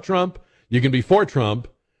can love Trump, you can be for Trump,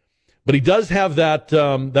 but he does have that.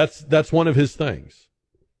 That's one of his things.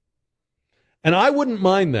 And I wouldn't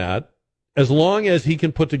mind that as long as he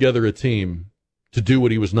can put together a team to do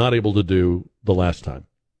what he was not able to do the last time.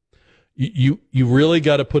 You really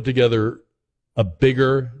got to put together a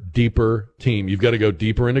bigger, deeper team. You've got to go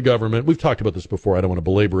deeper into government. We've talked about this before. I don't want to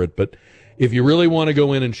belabor it, but if you really want to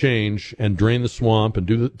go in and change and drain the swamp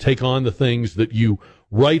and take on the things that you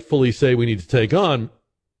rightfully say we need to take on,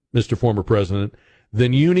 Mr. Former President,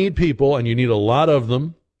 then you need people, and you need a lot of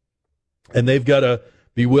them, and they've got to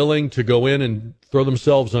be willing to go in and throw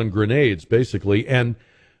themselves on grenades, basically. And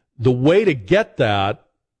the way to get that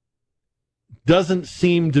doesn't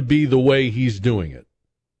seem to be the way he's doing it.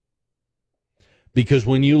 Because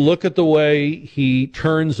when you look at the way he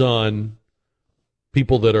turns on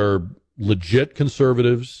people that are legit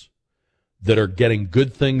conservatives, that are getting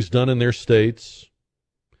good things done in their states,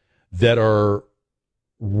 that are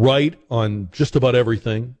right on just about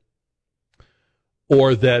everything,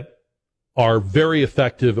 or that are very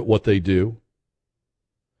effective at what they do,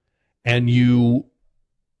 and you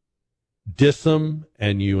diss them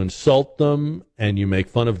and you insult them and you make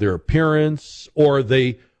fun of their appearance, or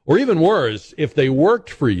even worse, if they worked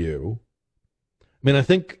for you. I mean, I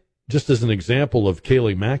think just as an example of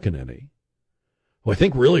Kayleigh McEnany, who I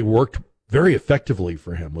think really worked very effectively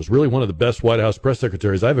for him, was really one of the best White House press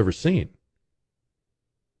secretaries I've ever seen.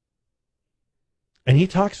 And he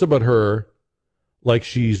talks about her like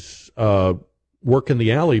she's working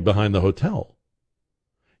the alley behind the hotel.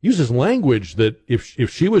 Uses language that if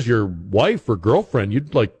she was your wife or girlfriend,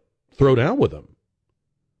 you'd like throw down with him.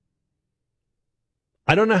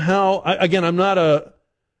 I don't know how.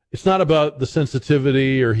 It's not about the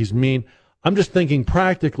sensitivity or he's mean. I'm just thinking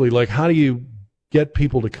practically, like, how do you get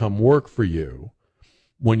people to come work for you,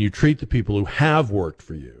 when you treat the people who have worked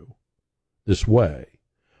for you this way,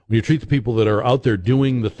 when you treat the people that are out there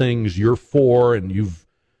doing the things you're for and you've,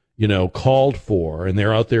 called for, and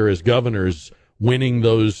they're out there as governors winning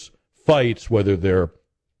those fights, whether they're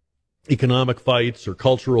economic fights or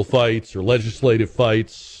cultural fights or legislative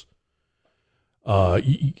fights. A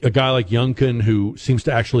guy like Youngkin, who seems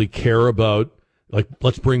to actually care about, like,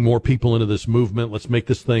 let's bring more people into this movement. Let's make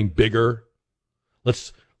this thing bigger.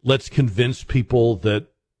 Let's convince people that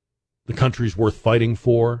the country's worth fighting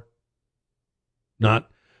for. Not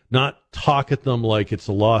talk at them like it's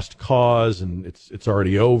a lost cause and it's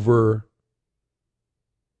already over.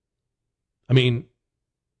 I mean,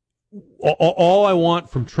 all I want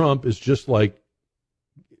from Trump is just like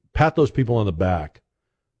pat those people on the back.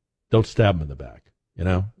 Don't stab them in the back,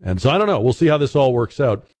 And so I don't know. We'll see how this all works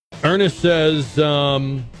out. Ernest says,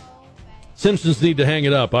 Simpsons need to hang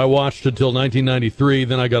it up. I watched until 1993,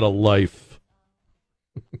 then I got a life.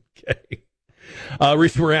 Okay.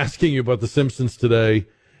 Reason we're asking you about the Simpsons today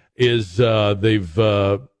is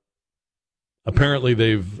apparently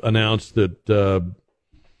they've announced that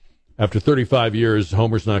after 35 years,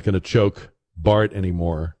 Homer's not going to choke Bart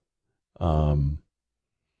anymore. Of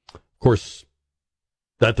course,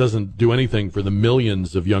 that doesn't do anything for the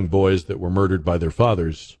millions of young boys that were murdered by their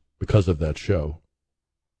fathers because of that show.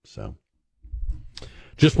 So,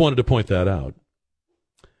 just wanted to point that out.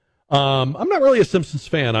 I'm not really a Simpsons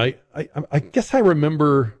fan. I guess I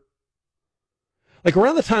remember, like,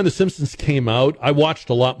 around the time The Simpsons came out, I watched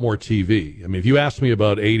a lot more TV. I mean, if you ask me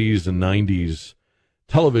about 80s and 90s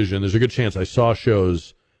television, there's a good chance I saw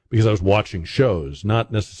shows because I was watching shows,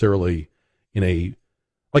 not necessarily in a...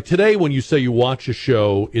 Like today, when you say you watch a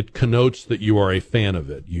show, it connotes that you are a fan of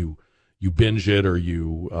it. You binge it or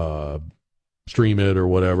you stream it or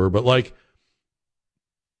whatever. But like,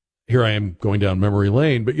 here I am going down memory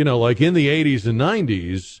lane. But, like in the 80s and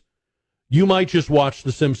 90s, you might just watch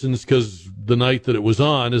The Simpsons because the night that it was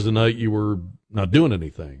on is the night you were not doing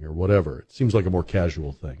anything or whatever. It seems like a more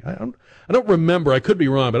casual thing. I don't remember. I could be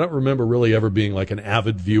wrong, but I don't remember really ever being like an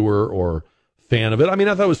avid viewer or fan of it. I mean,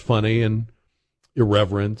 I thought it was funny and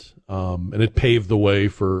irreverent, and it paved the way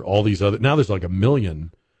for all these other. Now there's like a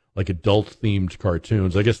million like adult-themed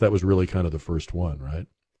cartoons. I guess that was really kind of the first one, right?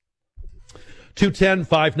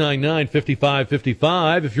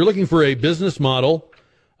 210-599-5555. If you're looking for a business model,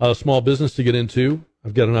 a small business to get into,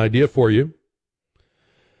 I've got an idea for you.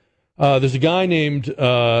 There's a guy named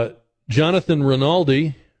Jonathan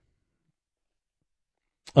Rinaldi,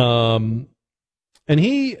 and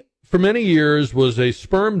he, for many years, was a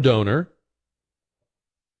sperm donor.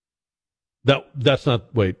 That's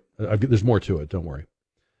not, wait, there's more to it, don't worry.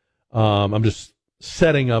 I'm just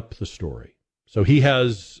setting up the story. So he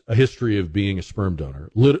has a history of being a sperm donor.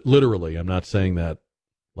 Literally, I'm not saying that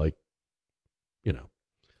like,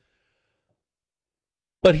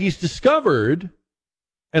 But he's discovered,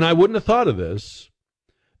 and I wouldn't have thought of this,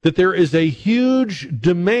 that there is a huge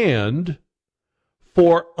demand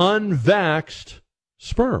for unvaxxed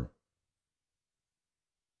sperm.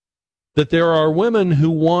 That there are women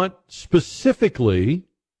who want specifically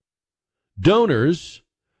donors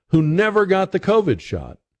who never got the COVID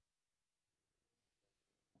shot.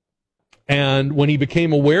 And when he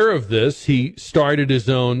became aware of this, he started his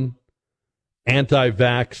own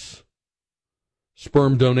anti-vax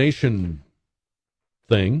sperm donation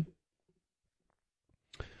thing.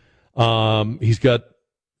 He's got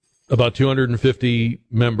about 250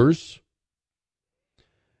 members.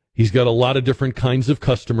 He's got a lot of different kinds of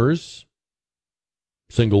customers.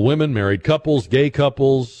 Single women, married couples, gay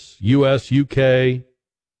couples, U.S., U.K.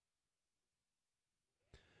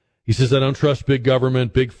 He says, I don't trust big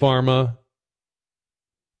government, big pharma.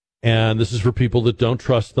 And this is for people that don't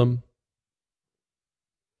trust them.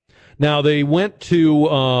 Now, they went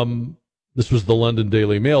to, this was the London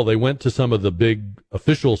Daily Mail, they went to some of the big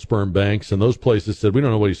official sperm banks, and those places said, we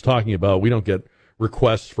don't know what he's talking about. We don't get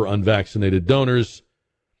requests for unvaccinated donors.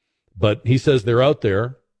 But he says they're out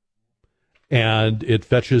there, and it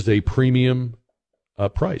fetches a premium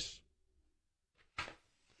price.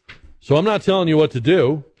 So I'm not telling you what to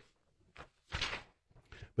do,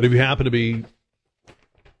 but if you happen to be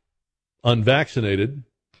unvaccinated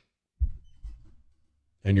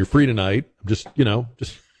and you're free tonight, I'm just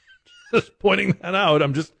pointing that out.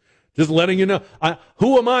 I'm just letting you know.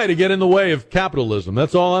 Who am I to get in the way of capitalism?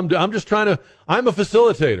 That's all I'm doing. I'm just trying to. I'm a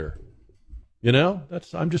facilitator.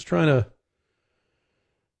 I'm just trying to.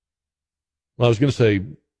 Well, I was going to say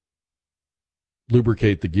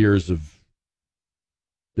lubricate the gears of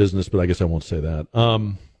business, but I guess I won't say that.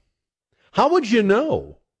 How would you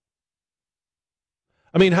know?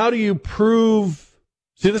 I mean, how do you prove?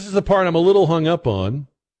 See, this is the part I'm a little hung up on.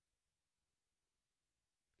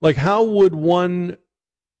 Like, how would one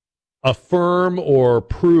affirm or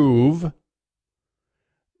prove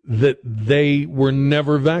that they were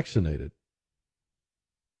never vaccinated?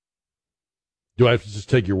 Do I have to just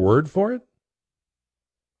take your word for it?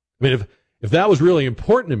 I mean, if that was really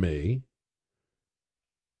important to me,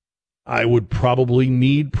 I would probably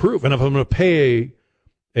need proof. And if I'm going to pay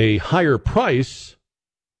a higher price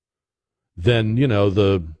than,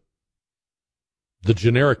 the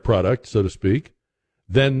generic product, so to speak,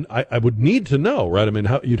 then I would need to know, right? I mean,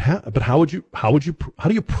 how do you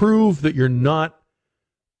prove that you're not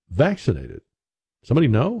vaccinated? Somebody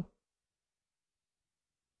know?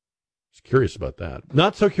 Just curious about that.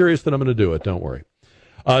 Not so curious that I'm going to do it. Don't worry.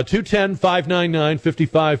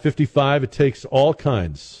 210-599-5555. It takes all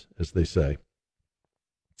kinds, as they say,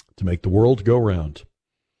 to make the world go round,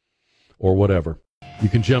 or whatever. You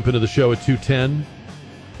can jump into the show at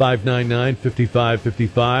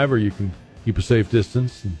 210-599-5555, or you can keep a safe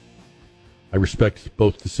distance. And I respect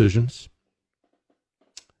both decisions.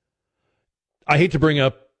 I hate to bring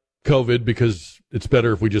up COVID because it's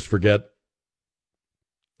better if we just forget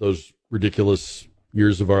those ridiculous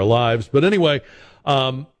years of our lives. But anyway,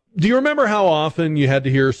 do you remember how often you had to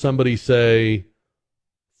hear somebody say,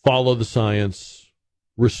 follow the science,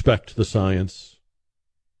 respect the science,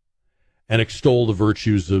 and extol the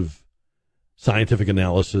virtues of scientific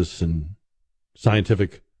analysis and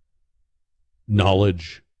scientific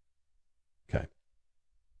knowledge? Okay.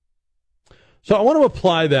 So I want to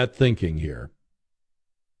apply that thinking here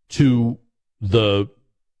to the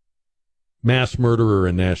mass murderer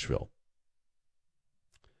in Nashville.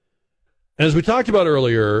 As we talked about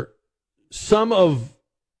earlier, some of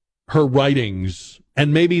her writings,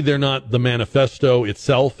 and maybe they're not the manifesto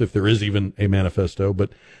itself, if there is even a manifesto, but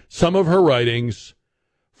some of her writings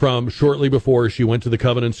from shortly before she went to the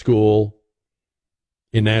Covenant School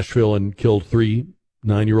in Nashville and killed 3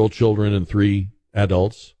 9-year-old children and 3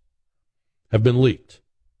 adults have been leaked.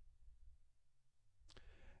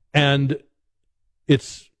 And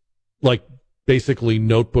it's like basically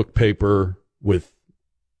notebook paper with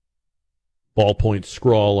ballpoint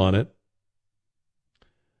scrawl on it.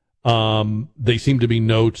 They seem to be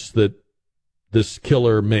notes that this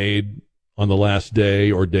killer made on the last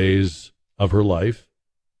day or days of her life.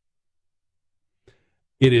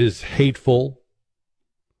 It is hateful.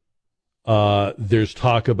 There's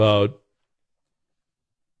talk about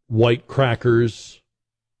white crackers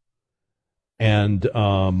and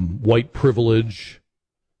white privilege.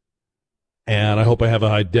 And I hope I have a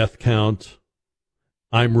high death count.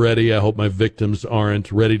 I'm ready. I hope my victims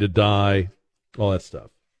aren't ready to die. All that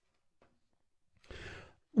stuff.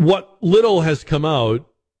 What little has come out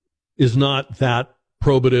is not that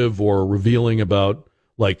probative or revealing about,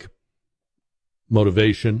 like,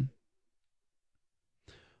 motivation.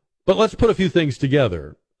 But let's put a few things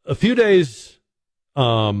together. A few days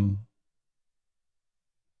after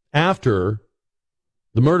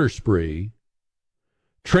the murder spree,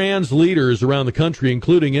 trans leaders around the country,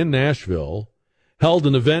 including in Nashville, held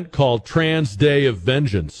an event called Trans Day of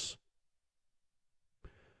Vengeance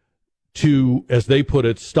to, as they put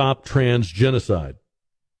it, stop trans genocide.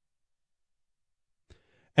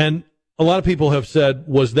 And a lot of people have said,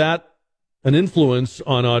 was that an influence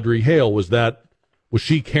on Audrey Hale? Was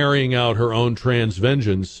she carrying out her own trans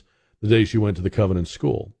vengeance the day she went to the Covenant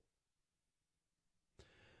School?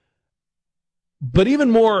 But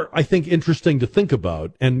even more, I think, interesting to think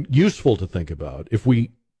about and useful to think about, if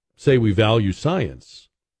we say we value science,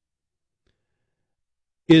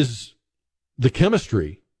 is the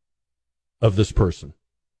chemistry of this person.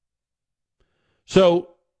 So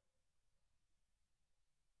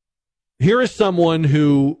here is someone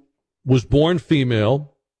who was born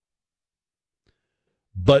female,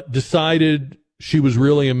 but decided she was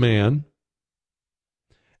really a man,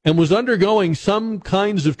 and was undergoing some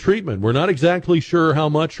kinds of treatment. We're not exactly sure how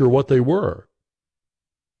much or what they were.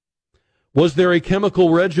 Was there a chemical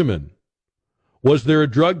regimen? Was there a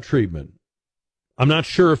drug treatment? I'm not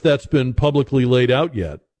sure if that's been publicly laid out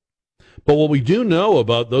yet. But what we do know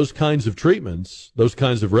about those kinds of treatments, those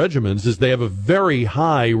kinds of regimens, is they have a very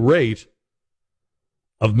high rate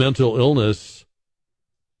of mental illness,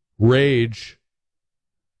 rage,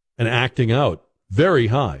 and acting out. Very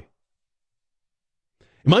high.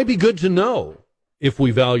 It might be good to know if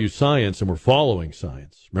we value science and we're following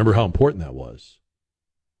science. Remember how important that was.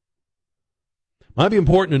 Might be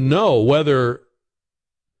important to know whether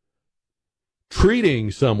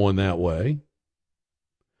treating someone that way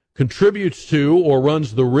contributes to or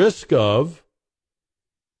runs the risk of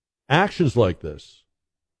actions like this.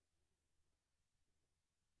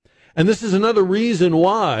 And this is another reason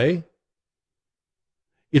why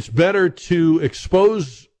it's better to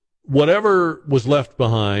expose whatever was left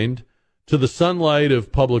behind to the sunlight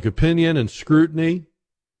of public opinion and scrutiny,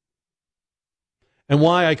 and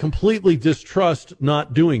why I completely distrust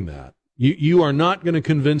not doing that. You are not going to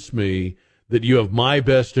convince me that you have my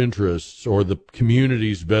best interests or the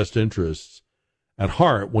community's best interests at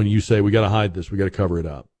heart when you say we got to hide this, we got to cover it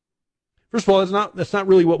up. First of all, that's not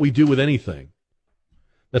really what we do with anything.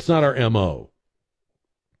 That's not our MO.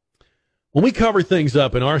 When we cover things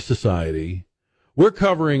up in our society, we're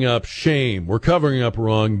covering up shame, we're covering up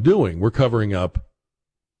wrongdoing, we're covering up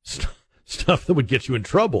stuff that would get you in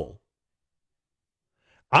trouble.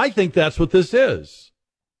 I think that's what this is.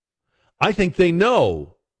 I think they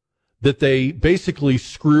know that they basically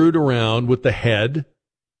screwed around with the head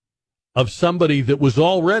of somebody that was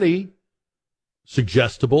already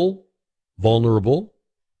suggestible, vulnerable,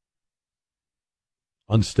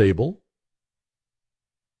 unstable.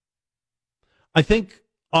 I think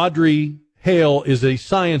Audrey Hale is a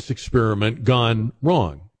science experiment gone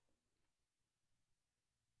wrong.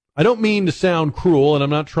 I don't mean to sound cruel, and I'm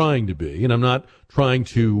not trying to be, and I'm not trying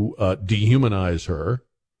to dehumanize her.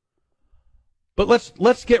 But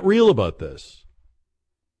let's get real about this.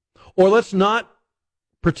 Or let's not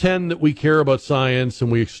pretend that we care about science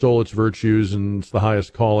and we extol its virtues and it's the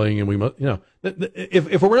highest calling, and we must,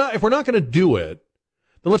 if we're not going to do it,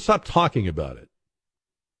 then let's stop talking about it.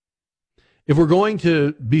 If we're going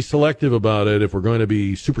to be selective about it, if we're going to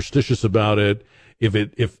be superstitious about it,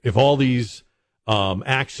 if all these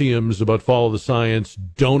axioms about follow the science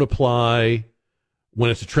don't apply when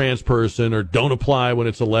it's a trans person, or don't apply when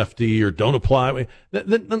it's a lefty, or don't apply,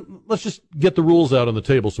 then let's just get the rules out on the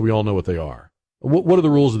table so we all know what they are. What are the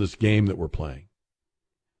rules of this game that we're playing?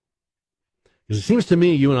 Because it seems to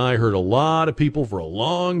me you and I heard a lot of people for a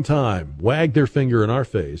long time wag their finger in our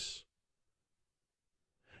face,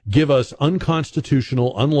 give us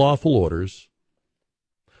unconstitutional, unlawful orders,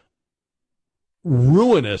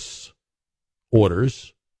 ruinous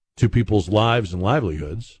orders to people's lives and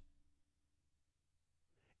livelihoods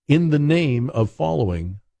in the name of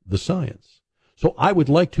following the science. So I would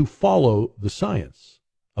like to follow the science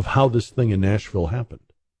of how this thing in Nashville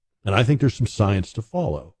happened. And I think there's some science to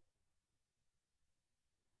follow.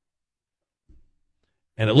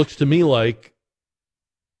 And it looks to me like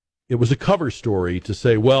it was a cover story to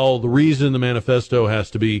say, well, the reason the manifesto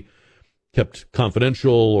has to be kept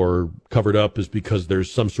confidential or covered up is because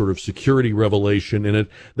there's some sort of security revelation in it.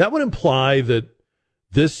 That would imply that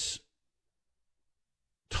this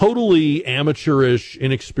totally amateurish,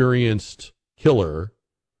 inexperienced killer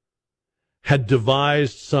had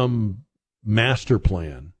devised some master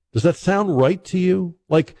plan. Does that sound right to you?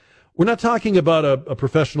 Like, we're not talking about a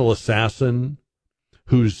professional assassin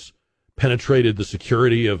who's penetrated the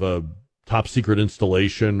security of a top secret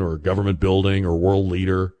installation or government building or world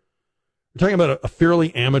leader. We're talking about a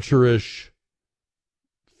fairly amateurish,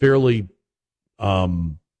 fairly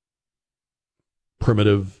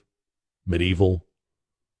primitive, medieval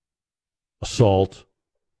assault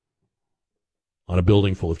on a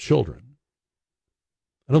building full of children.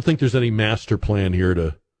 I don't think there's any master plan here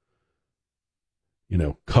to,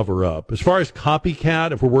 cover up. As far as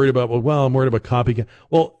copycat, if we're worried about, I'm worried about copycat.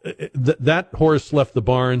 Well, that horse left the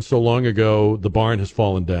barn so long ago, the barn has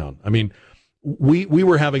fallen down. I mean, we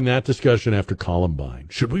were having that discussion after Columbine.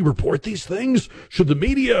 Should we report these things? Should the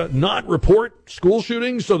media not report school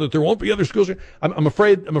shootings so that there won't be other school shootings? I'm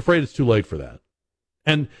afraid it's too late for that.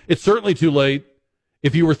 And it's certainly too late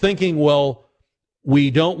if you were thinking, well, we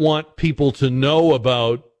don't want people to know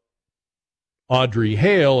about Audrey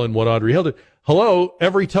Hale and what Audrey Hale did. Hello,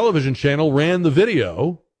 every television channel ran the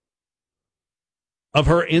video of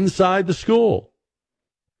her inside the school.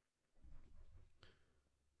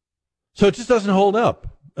 So it just doesn't hold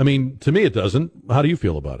up. I mean, to me it doesn't. How do you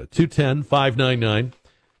feel about it?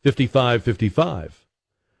 210-599-5555.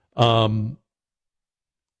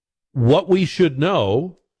 What we should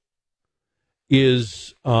know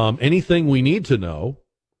is anything we need to know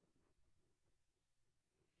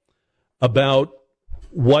about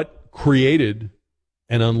what created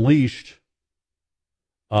and unleashed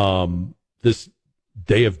this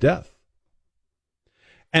day of death.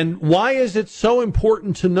 And why is it so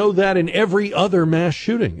important to know that in every other mass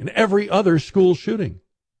shooting, in every other school shooting?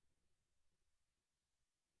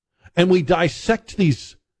 And we dissect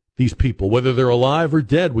these people, whether they're alive or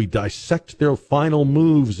dead. We dissect their final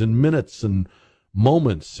moves in minutes and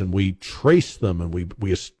moments, and we trace them, and we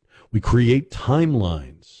create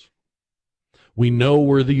timelines. We know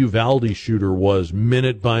where the Uvalde shooter was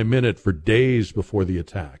minute by minute for days before the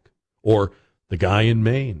attack, or the guy in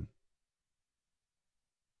Maine.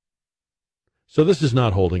 So this is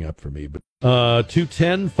not holding up for me. But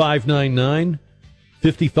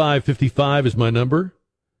 210-599-5555 is my number.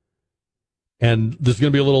 And there's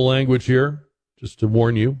going to be a little language here, just to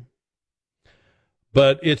warn you.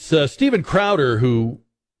 But it's Stephen Crowder who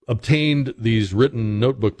obtained these written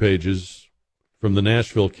notebook pages from the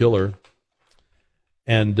Nashville killer.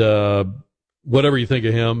 And whatever you think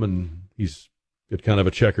of him, and he's got kind of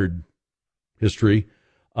a checkered history,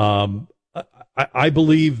 I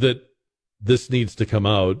believe that this needs to come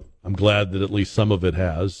out. I'm glad that at least some of it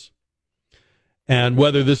has. And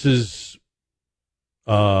whether this is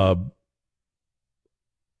a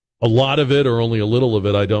lot of it or only a little of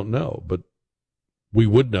it, I don't know. But we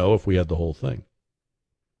would know if we had the whole thing.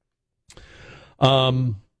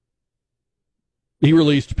 He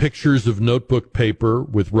released pictures of notebook paper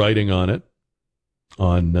with writing on it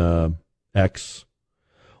on X.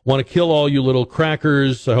 Want to kill all you little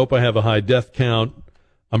crackers. I hope I have a high death count.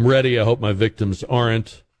 I'm ready. I hope my victims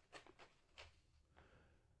aren't.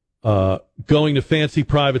 Going to fancy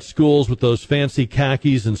private schools with those fancy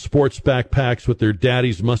khakis and sports backpacks with their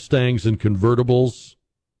daddy's Mustangs and convertibles.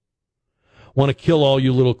 Want to kill all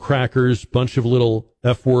you little crackers, bunch of little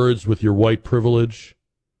F words with your white privilege.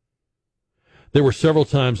 There were several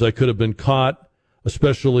times I could have been caught,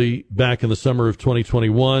 especially back in the summer of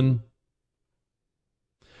 2021.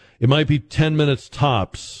 It might be 10 minutes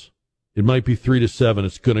tops. It might be 3 to 7.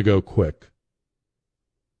 It's going to go quick.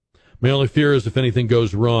 My only fear is if anything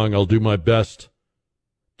goes wrong, I'll do my best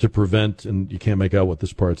to prevent, and you can't make out what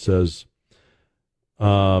this part says.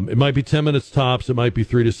 It might be 10 minutes tops. It might be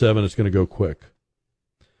 3 to 7. It's going to go quick.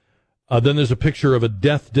 Then there's a picture of a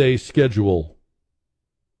death day schedule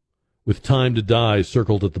with time to die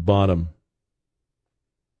circled at the bottom.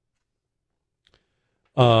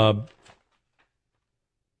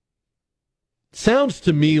 Sounds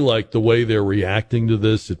to me like the way they're reacting to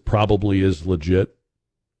this, it probably is legit.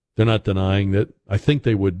 They're not denying that. I think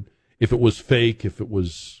they would, if it was fake, if it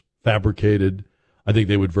was fabricated, I think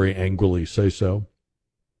they would very angrily say so.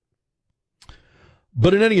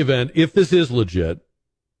 But in any event, if this is legit,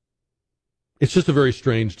 it's just a very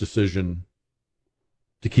strange decision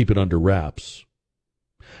to keep it under wraps.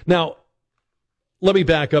 Now, let me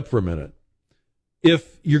back up for a minute.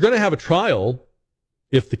 If you're going to have a trial,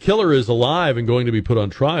 if the killer is alive and going to be put on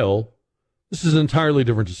trial, this is an entirely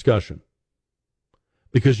different discussion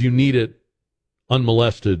because you need it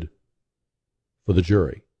unmolested for the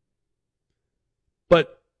jury.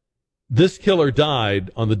 But this killer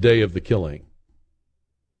died on the day of the killing.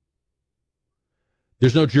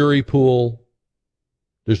 There's no jury pool.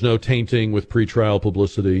 There's no tainting with pretrial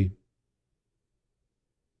publicity.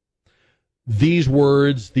 These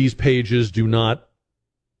words, these pages do not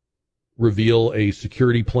reveal a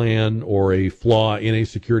security plan or a flaw in a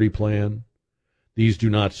security plan. These do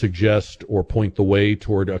not suggest or point the way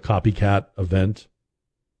toward a copycat event.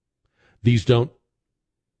 These don't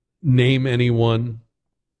name anyone.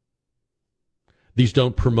 These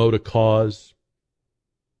don't promote a cause.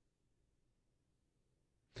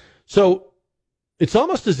 So it's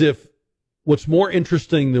almost as if what's more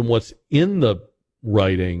interesting than what's in the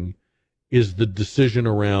writing is the decision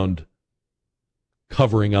around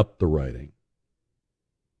covering up the writing.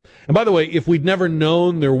 And by the way, if we'd never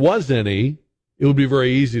known there was any, it would be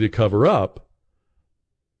very easy to cover up.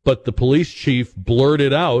 But the police chief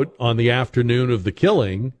blurted out on the afternoon of the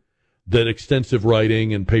killing that extensive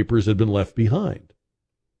writing and papers had been left behind.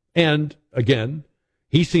 And again,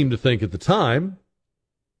 he seemed to think at the time,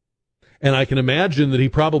 and I can imagine that he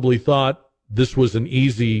probably thought this was an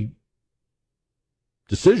easy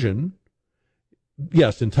decision.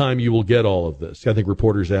 Yes, in time you will get all of this. I think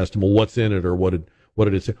reporters asked him, well, what's in it, or what did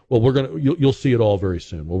it say? Well, you'll see it all very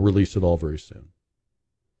soon. We'll release it all very soon.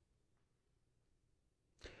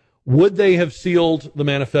 Would they have sealed the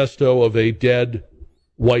manifesto of a dead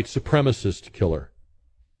white supremacist killer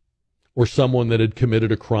or someone that had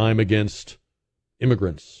committed a crime against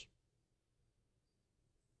immigrants?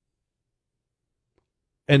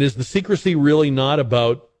 And is the secrecy really not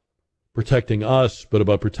about protecting us, but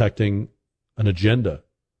about protecting an agenda,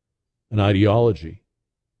 an ideology?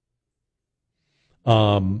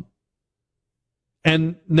 And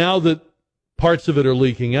now that parts of it are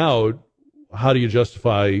leaking out, how do you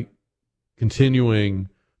justify continuing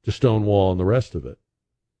to stonewall and the rest of it?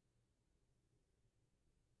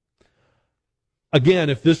 Again,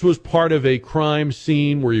 if this was part of a crime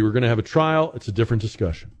scene where you were going to have a trial, it's a different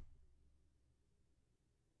discussion.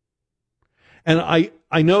 And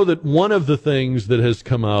I know that one of the things that has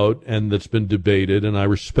come out and that's been debated, and I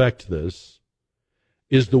respect this,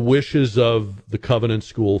 is the wishes of the Covenant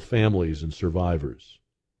School families and survivors.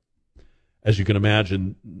 as you can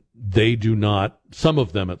imagine, they do not, some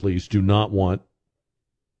of them at least, do not want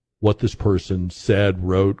what this person said,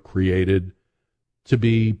 wrote, created to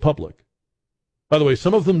be public. By the way,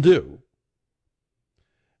 some of them do.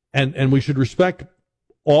 And we should respect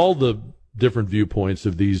all the different viewpoints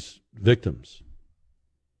of these victims.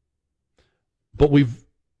 But we've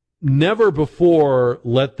never before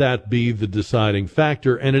let that be the deciding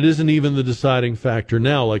factor, and it isn't even the deciding factor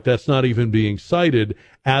now. Like, that's not even being cited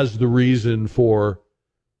as the reason for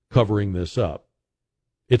covering this up.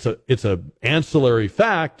 It's a ancillary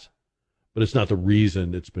fact, but it's not the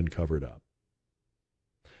reason it's been covered up.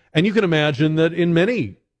 And you can imagine that in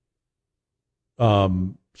many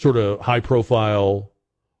sort of high-profile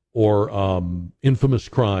or infamous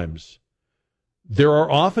crimes, there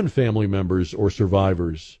are often family members or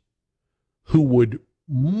survivors who would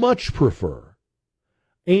much prefer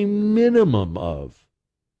a minimum of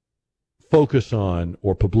focus on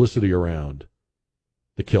or publicity around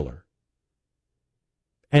the killer.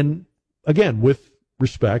 And again, with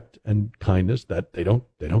respect and kindness, that they don't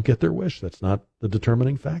get their wish. That's not the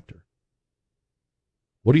determining factor.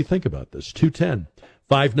 What do you think about this?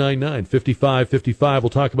 210-599-5555. We'll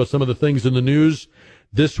talk about some of the things in the news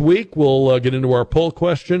this week. We'll get into our poll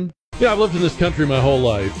question. Yeah, I've lived in this country my whole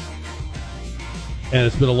life, and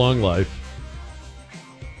it's been a long life.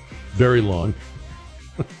 Very long.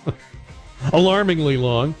 Alarmingly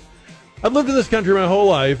long. I've lived in this country my whole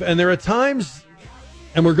life, and there are times,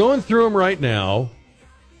 and we're going through them right now,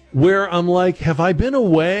 where I'm like, have I been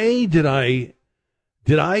away?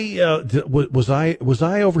 Was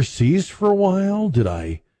I overseas for a while? Did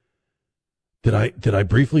I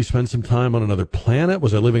briefly spend some time on another planet?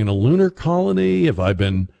 Was I living in a lunar colony? Have I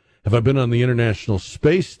been on the International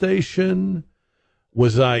Space Station?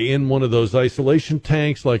 Was I in one of those isolation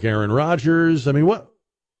tanks like Aaron Rodgers? I mean,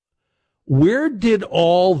 where did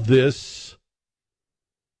all this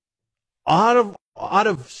out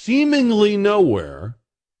of seemingly nowhere,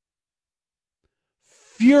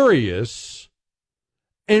 furious,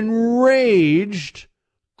 enraged,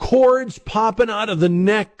 cords popping out of the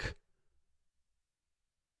neck,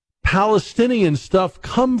 Palestinian stuff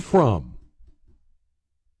come from?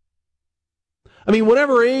 I mean,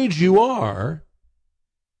 whatever age you are,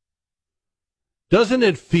 doesn't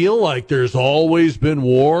it feel like there's always been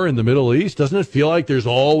war in the Middle East? Doesn't it feel like there's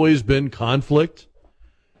always been conflict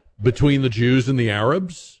between the Jews and the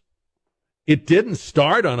Arabs? It didn't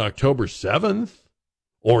start on October 7th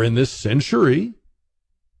or in this century.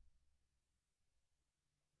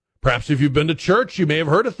 Perhaps if you've been to church, you may have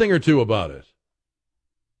heard a thing or two about it.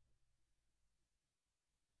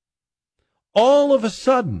 All of a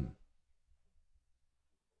sudden,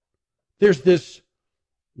 there's this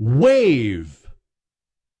wave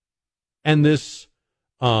and this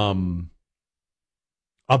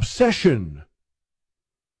obsession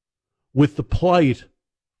with the plight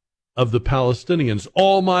of the Palestinians.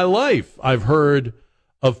 All my life, I've heard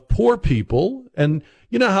of poor people, and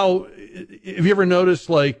you know how, have you ever noticed,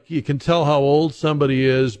 like, you can tell how old somebody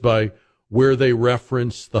is by where they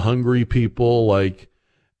reference the hungry people? Like,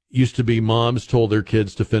 used to be moms told their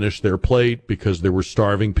kids to finish their plate because there were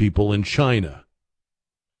starving people in China.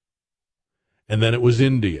 And then it was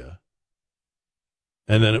India.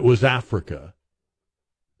 And then it was Africa.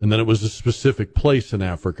 And then it was a specific place in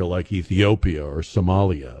Africa like Ethiopia or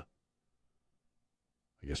Somalia.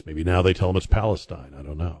 I guess maybe now they tell them it's Palestine. I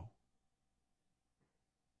don't know.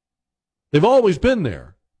 They've always been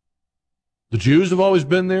there. The Jews have always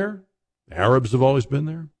been there. The Arabs have always been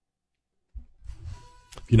there.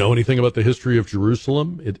 If you know anything about the history of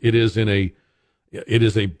Jerusalem, it is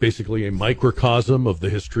basically a microcosm of the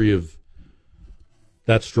history of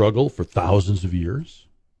that struggle for thousands of years.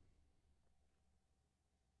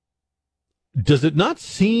 Does it not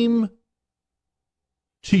seem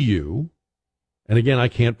to you, and again, I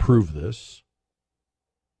can't prove this,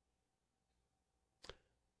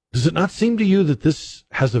 does it not seem to you that this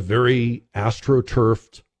has a very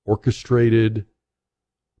astroturfed, orchestrated,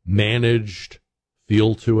 managed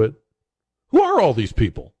feel to it? Who are all these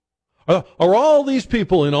people? Are all these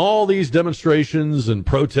people in all these demonstrations and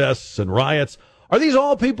protests and riots, are these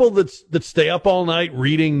all people that stay up all night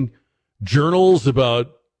reading journals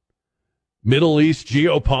about Middle East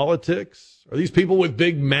geopolitics? Are these people with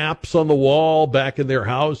big maps on the wall back in their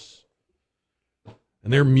house?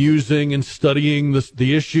 And they're musing and studying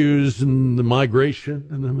the issues and the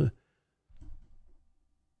migration?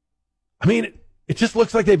 I mean, it just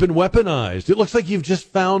looks like they've been weaponized. It looks like you've just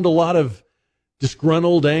found a lot of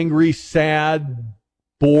disgruntled, angry, sad,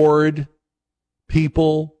 bored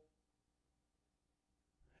people.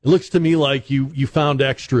 It looks to me like you found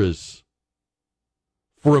extras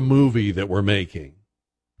for a movie that we're making.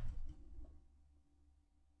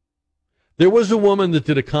 There was a woman that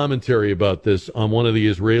did a commentary about this on one of the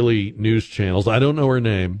Israeli news channels. I don't know her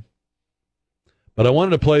name, but I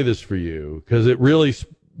wanted to play this for you because it really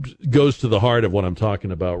goes to the heart of what I'm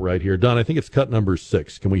talking about right here. Don, I think it's cut number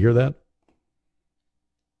 6. Can we hear that?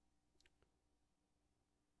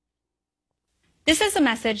 This is a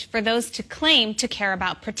message for those to claim to care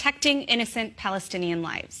about protecting innocent Palestinian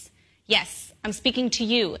lives. Yes, I'm speaking to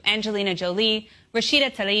you, Angelina Jolie,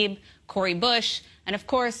 Rashida Tlaib, Cori Bush, and of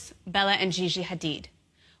course, Bella and Gigi Hadid.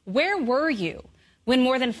 Where were you when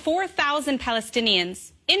more than 4,000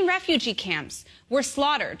 Palestinians in refugee camps were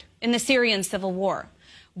slaughtered in the Syrian civil war?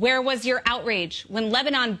 Where was your outrage when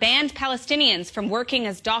Lebanon banned Palestinians from working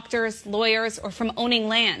as doctors, lawyers, or from owning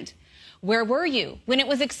land? Where were you when it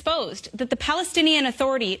was exposed that the Palestinian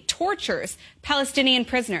Authority tortures Palestinian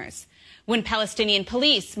prisoners? When Palestinian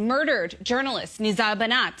police murdered journalist Nizar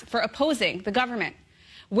Banat for opposing the government?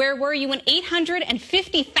 Where were you when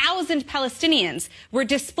 850,000 Palestinians were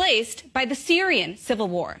displaced by the Syrian civil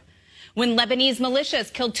war? When Lebanese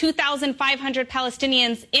militias killed 2,500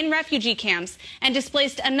 Palestinians in refugee camps and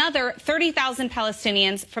displaced another 30,000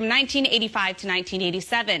 Palestinians from 1985 to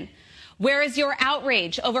 1987? Where is your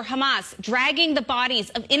outrage over Hamas dragging the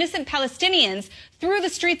bodies of innocent Palestinians through the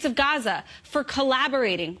streets of Gaza for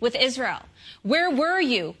collaborating with Israel? Where were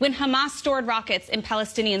you when Hamas stored rockets in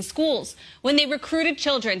Palestinian schools, when they recruited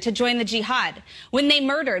children to join the jihad, when they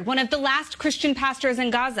murdered one of the last Christian pastors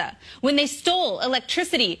in Gaza, when they stole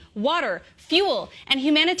electricity, water, fuel, and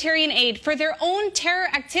humanitarian aid for their own terror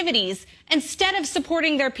activities instead of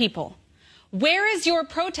supporting their people? Where is your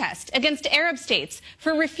protest against Arab states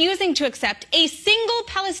for refusing to accept a single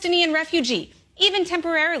Palestinian refugee, even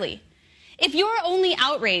temporarily? If you're only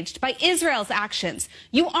outraged by Israel's actions,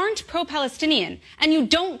 you aren't pro-Palestinian and you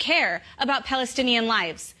don't care about Palestinian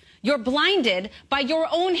lives. You're blinded by your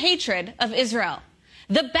own hatred of Israel.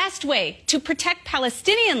 The best way to protect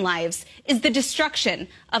Palestinian lives is the destruction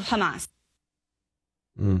of Hamas.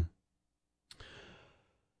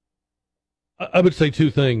 I would say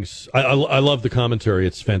two things. I love the commentary.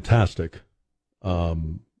 It's fantastic.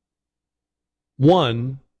 One,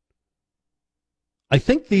 I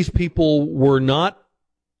think these people were not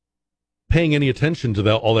paying any attention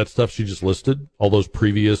to all that stuff she just listed, all those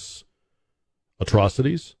previous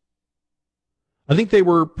atrocities. I think they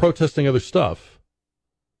were protesting other stuff.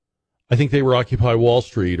 I think they were Occupy Wall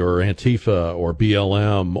Street or Antifa or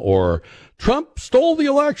BLM or Trump stole the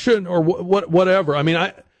election or whatever. I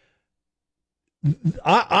mean,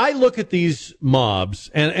 I look at these mobs,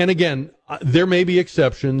 and again, there may be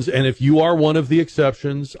exceptions, and if you are one of the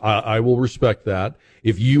exceptions, I will respect that.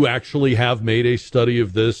 If you actually have made a study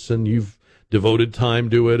of this and you've devoted time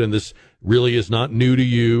to it, and this really is not new to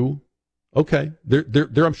you, okay,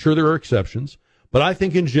 I'm sure there are exceptions. But I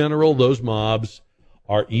think in general, those mobs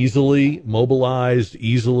are easily mobilized,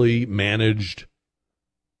 easily managed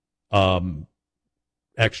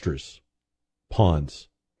extras, pawns.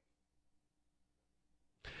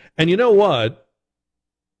 And you know what?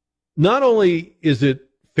 Not only is it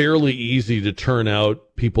fairly easy to turn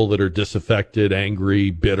out people that are disaffected,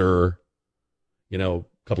 angry, bitter. You know,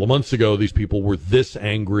 a couple of months ago, these people were this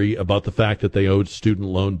angry about the fact that they owed student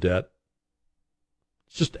loan debt.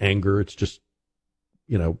 It's just anger. It's just,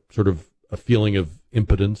 sort of a feeling of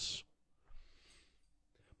impotence.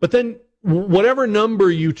 But then whatever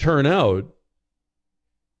number you turn out,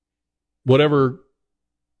 whatever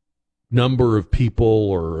number of people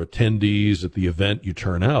or attendees at the event you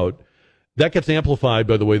turn out, that gets amplified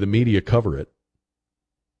by the way the media cover it.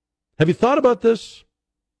 Have you thought about this?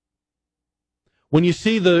 When you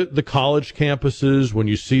see the college campuses, when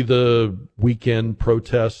you see the weekend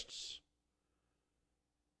protests,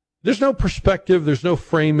 there's no perspective, there's no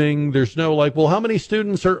framing, there's no how many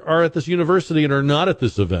students are at this university and are not at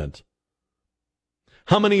this event?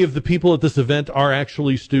 How many of the people at this event are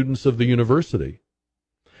actually students of the university?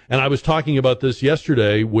 And I was talking about this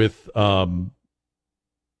yesterday with, I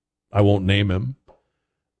won't name him,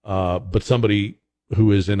 but somebody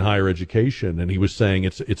who is in higher education, and he was saying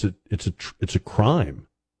it's a crime.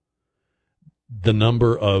 The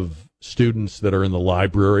number of students that are in the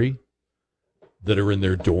library, that are in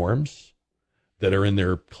their dorms, that are in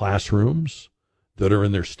their classrooms, that are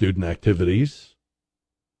in their student activities.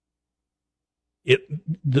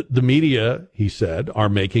 The media, he said, are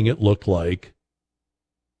making it look like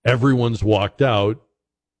everyone's walked out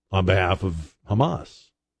on behalf of Hamas.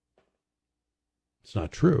 It's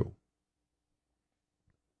not true.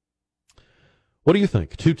 What do you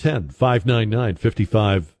think?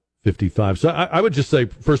 210-599-55 55. So I would just say,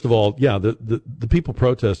 first of all, yeah, the people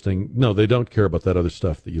protesting, no, they don't care about that other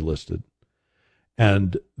stuff that you listed.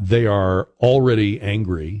 And they are already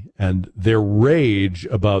angry, and their rage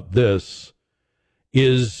about this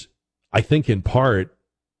is, I think, in part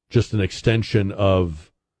just an extension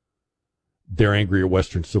of they're angry at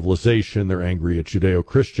Western civilization, they're angry at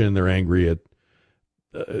Judeo-Christian, they're angry at,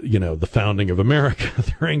 the founding of America,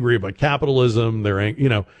 they're angry about capitalism, they're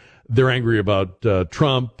angry about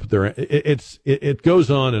Trump. It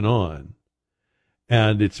goes on,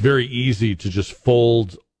 and it's very easy to just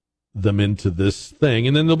fold them into this thing,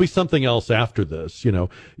 and then there'll be something else after this.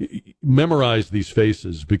 Memorize these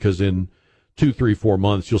faces, because in 2, 3, 4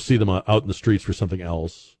 months you'll see them out in the streets for something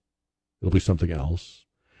else. It'll be something else,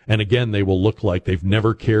 and again they will look like they've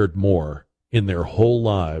never cared more in their whole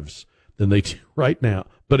lives than they do right now.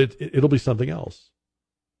 But it'll be something else.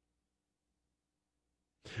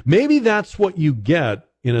 Maybe that's what you get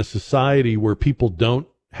in a society where people don't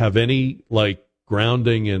have any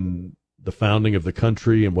grounding in the founding of the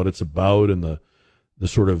country and what it's about, and the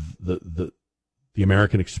sort of the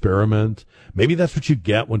American experiment. Maybe that's what you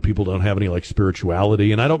get when people don't have any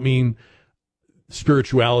spirituality. And I don't mean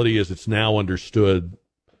spirituality as it's now understood,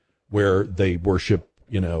 where they worship,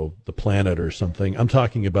 the planet or something. I'm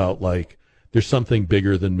talking about there's something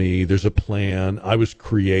bigger than me. There's a plan. I was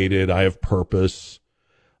created. I have purpose.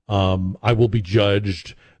 I will be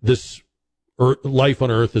judged. This life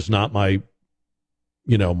on earth is not my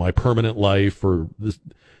permanent life, or the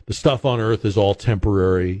stuff on earth is all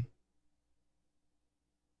temporary.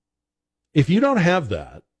 If you don't have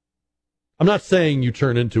that, I'm not saying you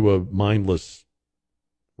turn into a mindless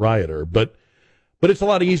rioter, but it's a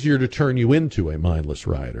lot easier to turn you into a mindless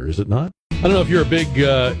rioter, is it not? I don't know if you're a big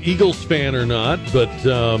Eagles fan or not, but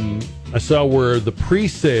I saw where the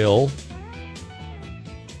pre-sale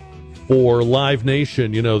for Live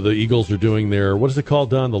Nation, the Eagles are doing their, what is it called,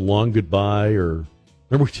 Don? The Long Goodbye, or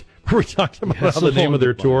remember we talked about how the name of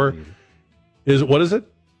their tour is? What is it?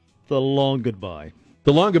 The Long Goodbye.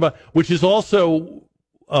 The Long Goodbye, which is also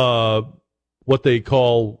what they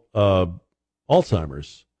call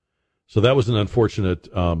Alzheimer's. So that was an unfortunate,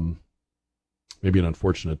 maybe an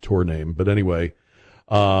unfortunate tour name. But anyway,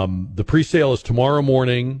 the pre-sale is tomorrow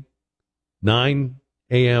morning, 9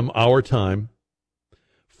 a.m. our time,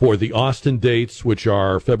 for the Austin dates, which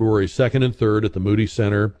are February 2nd and 3rd at the Moody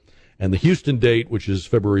Center, and the Houston date, which is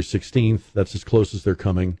February 16th. That's as close as they're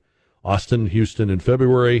coming. Austin, Houston in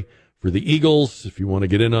February. For the Eagles, if you want to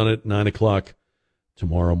get in on it, 9 o'clock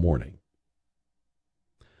tomorrow morning.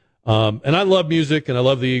 And I love music, and I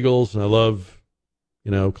love the Eagles, and I love,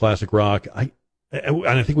 classic rock. And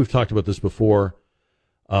I think we've talked about this before.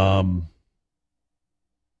 And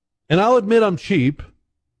I'll admit I'm cheap,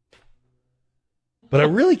 but I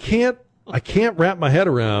really can't wrap my head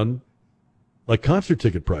around concert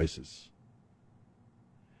ticket prices.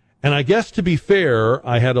 And I guess, to be fair,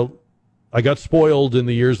 I got spoiled in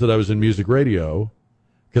the years that I was in music radio,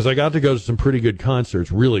 because I got to go to some pretty good concerts,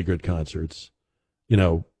 really good concerts,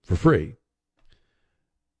 for free.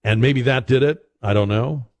 And maybe that did it. I don't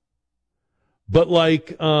know. But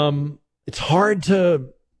it's hard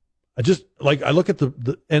to, I look at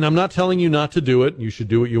the, and I'm not telling you not to do it. You should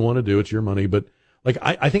do what you want to do. It's your money. But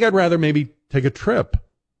I think I'd rather maybe take a trip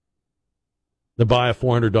than buy a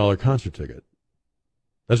 $400 concert ticket.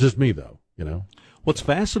 That's just me, though, What's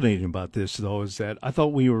fascinating about this, though, is that I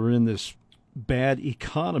thought we were in this bad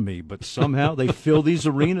economy, but somehow they fill these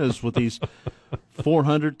arenas with these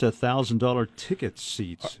 $400 to $1,000 ticket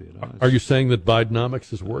seats. Are you saying that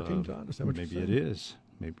Bidenomics is working, John? Is that what maybe it is?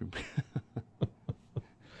 Maybe.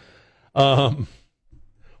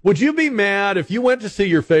 Would you be mad if you went to see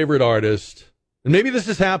your favorite artist, and maybe this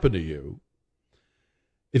has happened to you?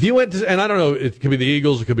 If you went to, and I don't know, it could be the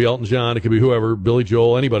Eagles, it could be Elton John, it could be whoever, Billy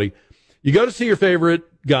Joel, anybody. You go to see your favorite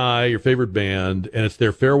guy, your favorite band, and it's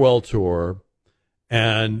their farewell tour,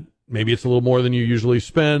 and maybe it's a little more than you usually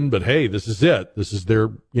spend, but hey, this is it. This is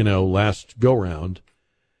their, last go-round.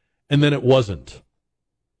 And then it wasn't.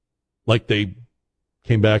 They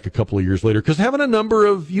came back a couple of years later. Because having a number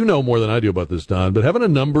of, more than I do about this, Don, but having a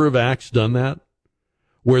number of acts done that,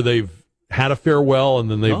 where they've had a farewell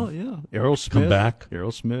and then they've Aerosmith, come back.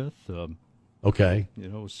 Aerosmith. Okay.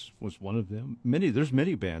 Was one of them. There's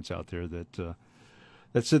many bands out there that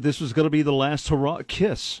said this was going to be the last hurrah.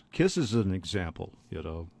 Kiss is an example,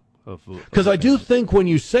 of. Because I do think when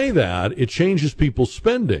you say that, it changes people's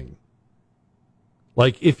spending.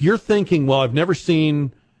 If you're thinking, well, I've never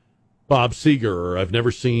seen Bob Seger, or I've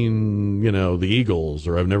never seen, the Eagles,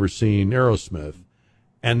 or I've never seen Aerosmith,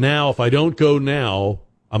 and now if I don't go now,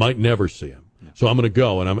 I might never see him. So I'm going to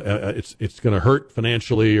go, and it's going to hurt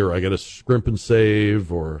financially, or I got to scrimp and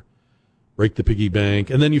save, or break the piggy bank,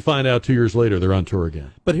 and then you find out 2 years later they're on tour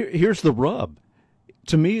again. But here's the rub.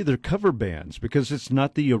 To me, they're cover bands because it's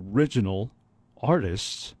not the original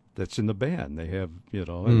artists that's in the band. They have,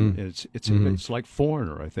 and it's like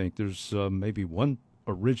Foreigner. I think there's maybe one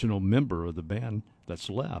original member of the band that's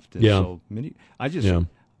left. And so many.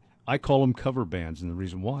 I call them cover bands, and the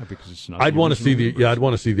reason why, because it's not. I'd want to see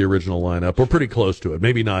the original lineup. We're pretty close to it.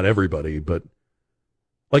 Maybe not everybody, but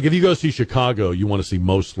like if you go see Chicago, you want to see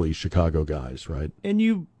mostly Chicago guys, right? And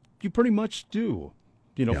you pretty much do,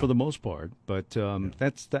 for the most part. But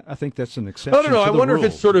I think that's an exception. No. I wonder rule.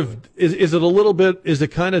 if it's sort of is it a little bit? Is it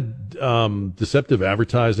kind of deceptive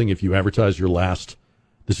advertising if you advertise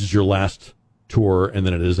this is your last tour, and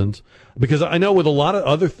then it isn't? Because I know with a lot of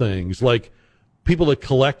other things, like people that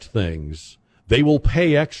collect things, they will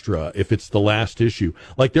pay extra if it's the last issue.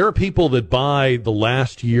 Like there are people that buy the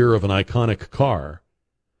last year of an iconic car.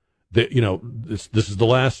 That this is the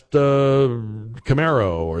last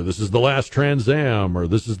Camaro, or this is the last Trans Am, or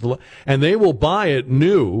this is and they will buy it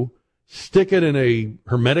new, stick it in a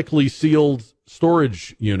hermetically sealed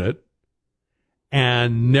storage unit,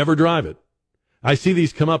 and never drive it. I see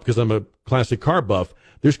these come up because I'm a classic car buff.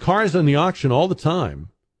 There's cars on the auction all the time.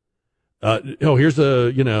 Here's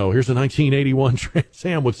a 1981 Trans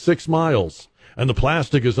Am with 6 miles, and the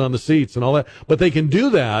plastic is on the seats and all that. But they can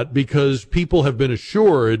do that because people have been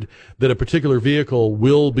assured that a particular vehicle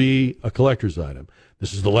will be a collector's item.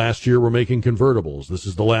 This is the last year we're making convertibles. This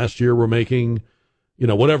is the last year we're making,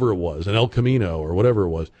 whatever it was, an El Camino or whatever it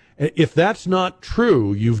was. If that's not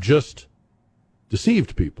true, you've just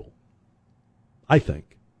deceived people, I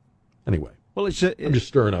think. Anyway. Well, I'm just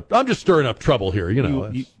stirring up trouble here,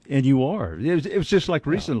 and you are. It was just like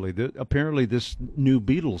recently. Apparently, this new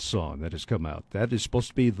Beatles song that has come out, that is supposed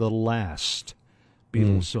to be the last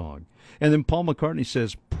Beatles song. And then Paul McCartney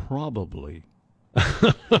says, probably.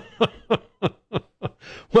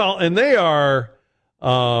 Well, and they are,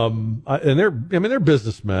 they're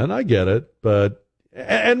businessmen. I get it,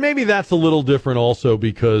 and maybe that's a little different also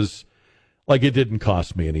because, like, it didn't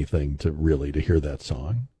cost me anything to hear that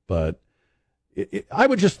song, but. I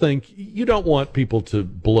would just think you don't want people to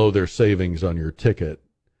blow their savings on your ticket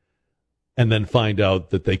and then find out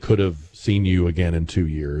that they could have seen you again in 2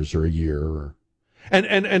 years or a year.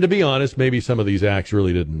 And to be honest, maybe some of these acts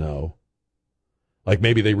really didn't know. Like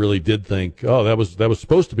maybe they really did think, oh, that was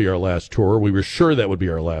supposed to be our last tour. We were sure that would be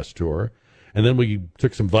our last tour. And then we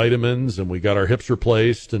took some vitamins and we got our hips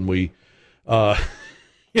replaced and we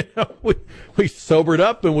sobered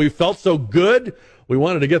up and we felt so good. We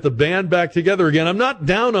wanted to get the band back together again. I'm not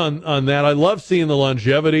down on that. I love seeing the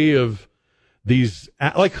longevity of these.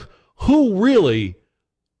 Like, who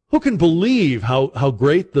can believe how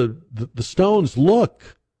great the Stones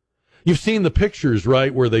look? You've seen the pictures,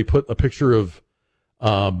 right, where they put a picture of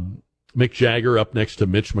Mick Jagger up next to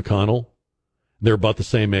Mitch McConnell. They're about the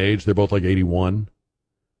same age. They're both like 81.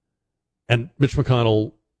 And Mitch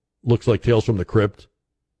McConnell looks like Tales from the Crypt.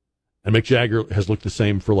 And Mick Jagger has looked the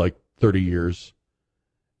same for like 30 years.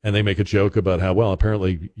 And they make a joke about how, well,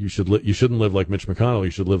 apparently you shouldn't live like Mitch McConnell. You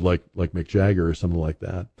should live like Mick Jagger or something like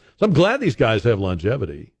that. So I'm glad these guys have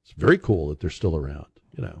longevity. It's very cool that they're still around,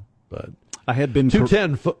 But I had been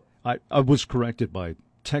 210. I was corrected by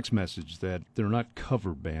text message that they're not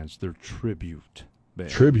cover bands; they're tribute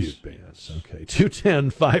bands. Tribute bands. Okay.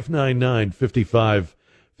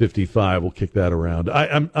 210-599-5555. We'll kick that around.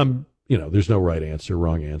 I'm. There's no right answer,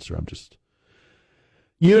 wrong answer. I'm just.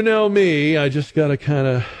 You know me, I just got to kind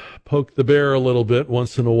of poke the bear a little bit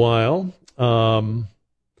once in a while.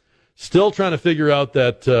 Still trying to figure out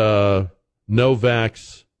that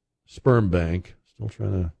no-vax sperm bank. Still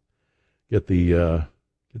trying to get the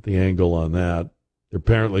angle on that.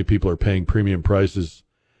 Apparently people are paying premium prices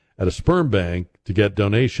at a sperm bank to get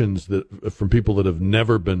donations from people that have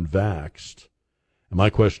never been vaxxed. And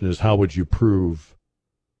my question is, how would you prove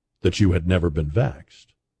that you had never been vaxxed?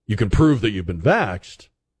 You can prove that you've been vaxxed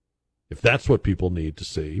if that's what people need to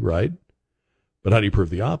see, right? But how do you prove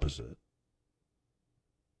the opposite?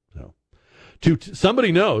 So,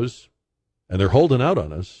 somebody knows, and they're holding out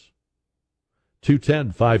on us.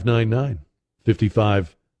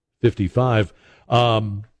 210-599-5555.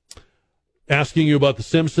 Asking you about the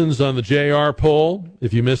Simpsons on the JR poll.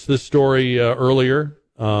 If you missed this story earlier,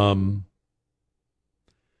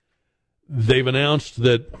 they've announced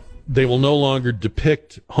that they will no longer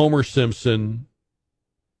depict Homer Simpson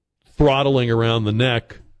throttling around the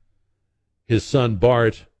neck his son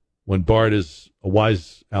Bart when Bart is a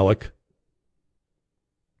wise Alec.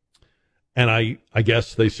 And I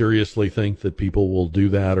guess they seriously think that people will do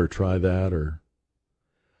that or try that. Or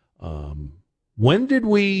when did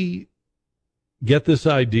we get this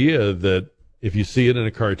idea that if you see it in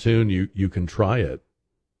a cartoon, you can try it?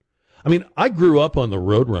 I mean, I grew up on the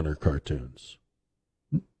Roadrunner cartoons.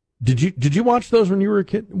 Did you watch those when you were a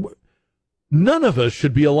kid? None of us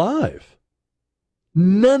should be alive.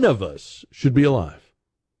 None of us should be alive.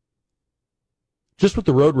 Just with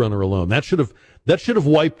the Roadrunner alone, that should have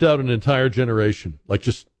wiped out an entire generation. Like,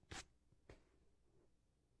 just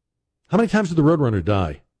how many times did the Roadrunner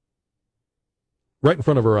die? Right in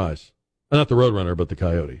front of our eyes. Not the Roadrunner, but the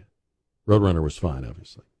coyote. Roadrunner was fine,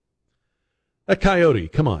 obviously. That coyote,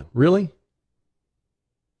 come on, really?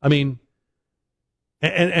 I mean,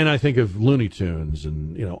 and I think of Looney Tunes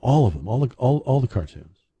and, you know, all of them, all the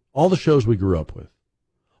cartoons, all the shows we grew up with,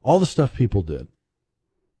 all the stuff people did.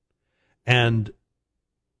 And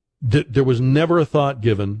there was never a thought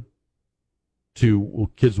given to,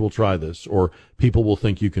 well, kids will try this, or people will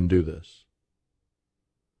think you can do this.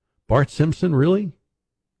 Bart Simpson, really?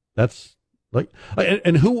 That's like,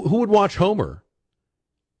 and who would watch Homer?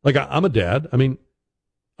 Like, I'm a dad. I mean,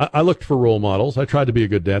 I looked for role models. I tried to be a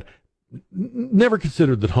good dad. Never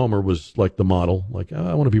considered that Homer was like the model. Like,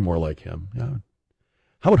 I want to be more like him. Yeah.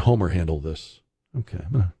 How would Homer handle this? Okay,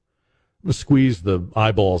 I'm gonna squeeze the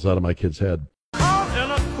eyeballs out of my kid's head. I'm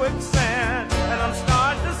in a quicksand and I'm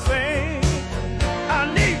starting to sing.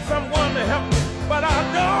 I need someone to help me, but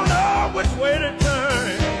I don't know which way to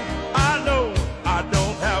turn. I know I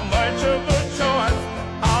don't have much of a choice.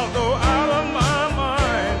 I'll go out of my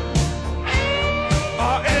mind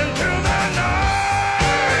or into the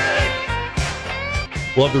night.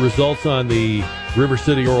 We'll have the results on the River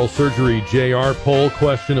City Oral Surgery JR poll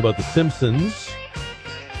question about The Simpsons.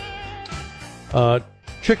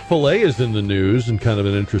 Chick-fil-A is in the news in kind of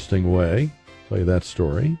an interesting way. I'll tell you that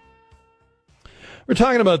story. We're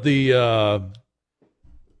talking about the... you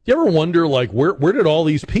ever wonder, like, where did all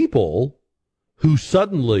these people who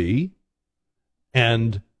suddenly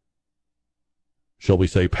and, shall we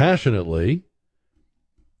say, passionately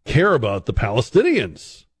care about the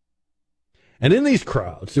Palestinians? And in these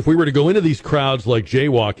crowds, if we were to go into these crowds like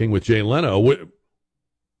jaywalking with Jay Leno,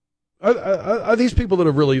 are these people that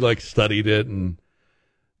have really, like, studied it and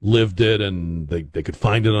lived it, and they could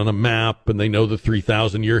find it on a map, and they know the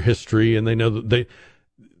 3,000-year history, and they know that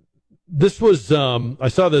this was, I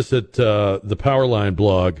saw this at the Powerline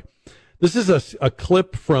blog. This is a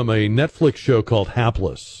clip from a Netflix show called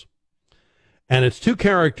Hapless. And it's two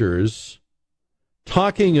characters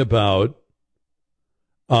talking about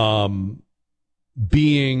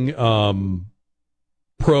being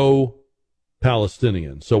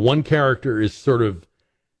pro-Palestinian. So one character is sort of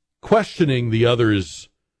questioning the other's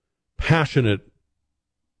passionate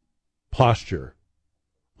posture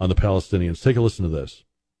on the Palestinians. Take a listen to this.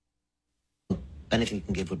 Anything you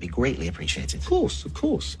can give would be greatly appreciated. Of course, of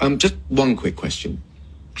course. Just one quick question.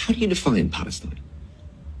 How do you define Palestine?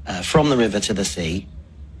 From the river to the sea,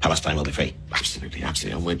 Palestine will be free. Absolutely,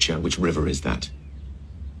 absolutely. And which river is that?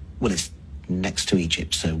 Well, it's next to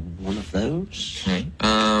Egypt, so one of those. Okay.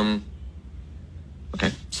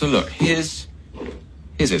 Okay. So look, here's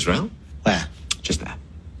Israel. Where? Just there.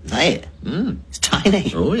 Is that it? It's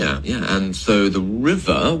tiny. Oh yeah, yeah. And so the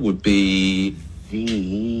river would be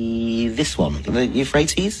this one, the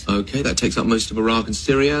Euphrates. Okay, that takes up most of Iraq and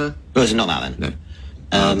Syria. Oh, is it not that then?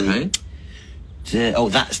 No. Okay.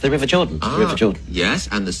 That's the River Jordan. The River Jordan. Yes,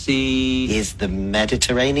 and the sea is the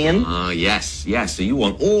Mediterranean. Yes, yes. So you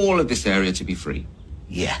want all of this area to be free?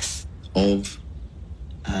 Yes. Of?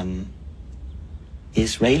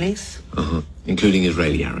 Israelis. Including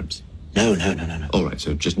Israeli Arabs. No. All right,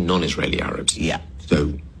 so just non-Israeli Arabs. Yeah.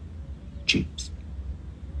 So Jews.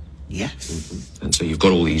 Yes. And so you've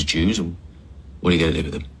got all these Jews, and what are you going to do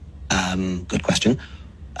with them? Good question.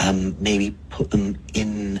 Maybe put them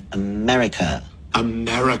in America.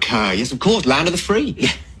 America, yes, of course, land of the free.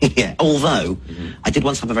 Yeah. Although I did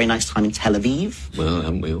once have a very nice time in Tel Aviv. Well,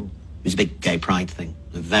 haven't we all? It was a big gay pride thing,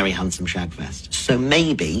 a very handsome shag fest. So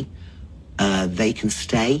maybe they can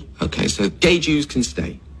stay. Okay, so gay Jews can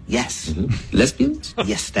stay. Yes. Lesbians?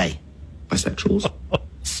 Yes, stay. Bisexuals?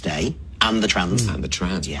 Stay. And the trans. And the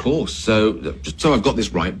trans, of course. So I've got this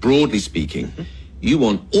right, broadly speaking, you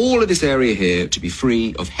want all of this area here to be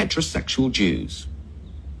free of heterosexual Jews.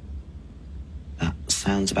 That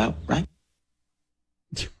sounds about right.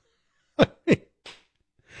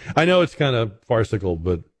 I know it's kind of farcical,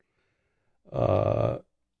 but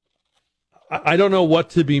I don't know what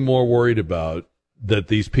to be more worried about, that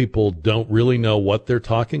these people don't really know what they're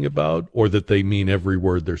talking about, or that they mean every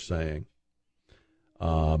word they're saying.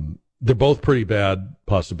 they're both pretty bad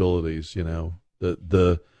possibilities, you know.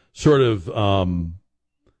 The sort of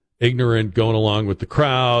ignorant going along with the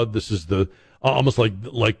crowd. This is the almost like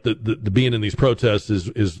the being in these protests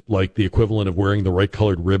is like the equivalent of wearing the right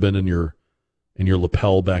colored ribbon in your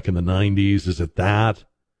lapel back in the 90s. Is it that?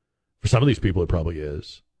 For some of these people, it probably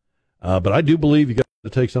is. But I do believe you got to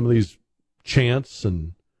take some of these chants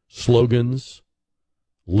and slogans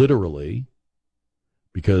literally,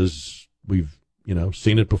 because we've,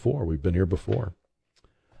 seen it before. We've been here before.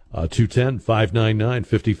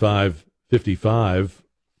 210-599-5555.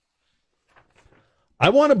 I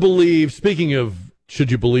want to believe, speaking of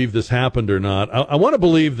should you believe this happened or not, I want to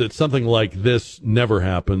believe that something like this never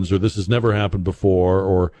happens, or this has never happened before,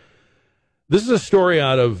 or this is a story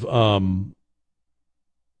out of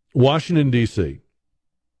Washington, D.C.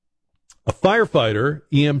 A firefighter,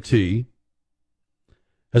 EMT,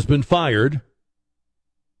 has been fired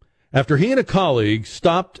after he and a colleague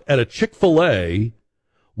stopped at a Chick-fil-A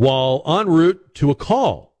while en route to a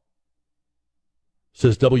call,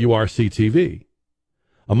 says WRC-TV.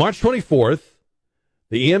 On March 24th,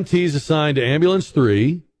 the EMTs assigned to Ambulance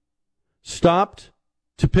 3 stopped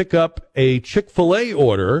to pick up a Chick-fil-A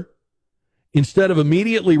order instead of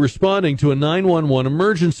immediately responding to a 911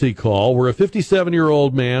 emergency call where a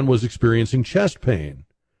 57-year-old man was experiencing chest pain,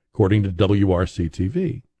 according to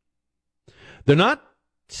WRC-TV. They're not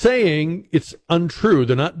saying it's untrue.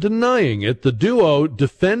 They're not denying it. The duo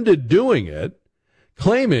defended doing it,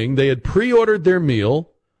 claiming they had pre-ordered their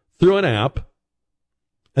meal through an app,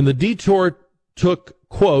 and the detour took,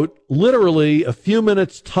 quote, literally a few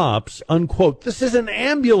minutes tops, unquote. This is an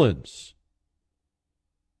ambulance.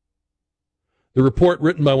 The report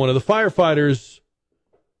written by one of the firefighters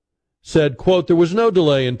said, quote, there was no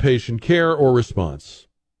delay in patient care or response.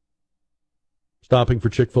 Stopping for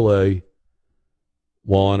Chick-fil-A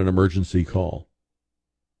while on an emergency call.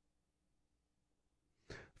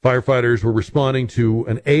 Firefighters were responding to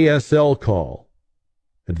an ASL call,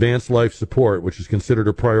 Advanced Life Support, which is considered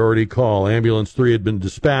a priority call. Ambulance 3 had been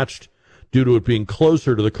dispatched due to it being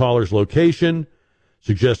closer to the caller's location,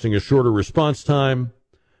 suggesting a shorter response time.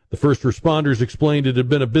 The first responders explained it had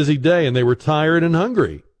been a busy day and they were tired and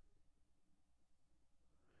hungry.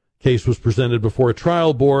 Case was presented before a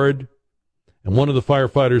trial board, and one of the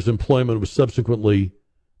firefighters' employment was subsequently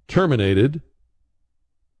terminated.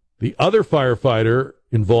 The other firefighter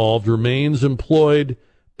involved remains employed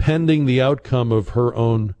pending the outcome of her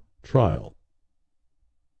own trial.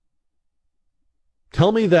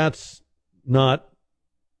 Tell me that's not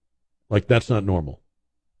normal.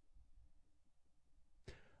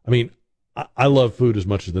 I mean, I love food as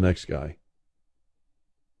much as the next guy.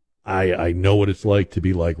 I know what it's like to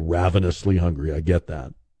be like ravenously hungry. I get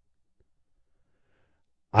that.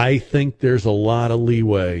 I think there's a lot of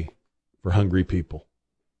leeway for hungry people.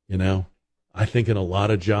 I think in a lot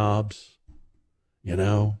of jobs, I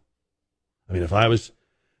mean, if I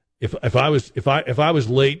was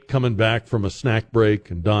late coming back from a snack break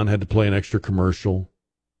and Don had to play an extra commercial,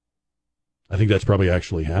 I think that's probably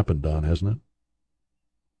actually happened, Don, hasn't it?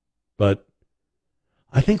 But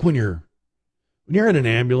I think when you're in an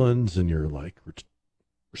ambulance and you're like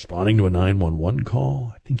responding to a 911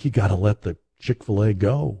 call, I think you got to let the Chick-fil-A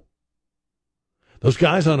go. Those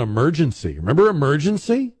guys on Emergency, remember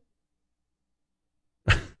Emergency?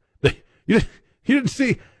 You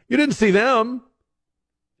didn't see them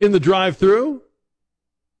in the drive-thru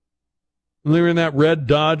when they were in that red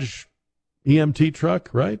Dodge EMT truck,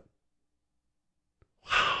 right?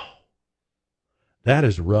 Wow, that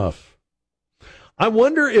is rough. I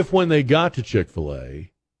wonder if when they got to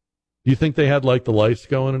Chick-fil-A, do you think they had like the lights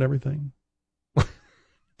going and everything?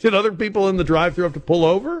 Did other people in the drive-thru have to pull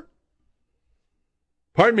over?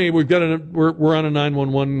 Pardon me, we're on a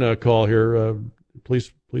 911 call here.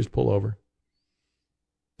 Please pull over.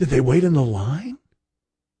 Did they wait in the line?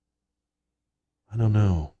 I don't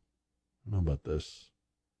know. I don't know about this.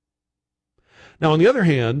 Now, on the other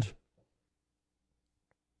hand,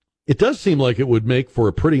 it does seem like it would make for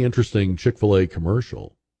a pretty interesting Chick-fil-A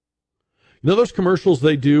commercial. You know those commercials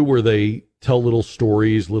they do where they tell little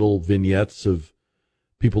stories, little vignettes of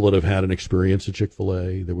people that have had an experience at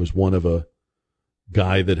Chick-fil-A? There was one of a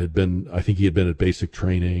guy that had been at basic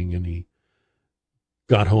training, and he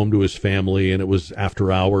got home to his family, and it was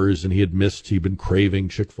after hours, and he'd been craving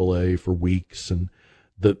Chick-fil-A for weeks, and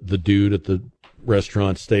the dude at the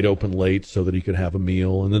restaurant stayed open late so that he could have a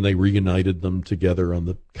meal, and then they reunited them together on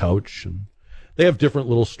the couch. And they have different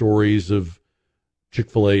little stories of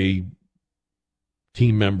Chick-fil-A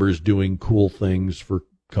team members doing cool things for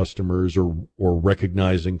customers or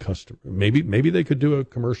recognizing customers. Maybe they could do a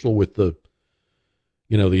commercial with the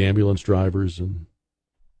ambulance drivers and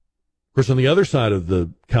Of course, on the other side of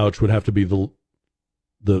the couch would have to be the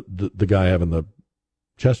guy having the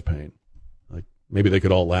chest pain. Like maybe they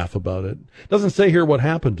could all laugh about it. Doesn't say here what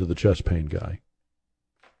happened to the chest pain guy.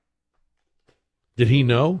 Did he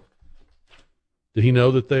know? Did he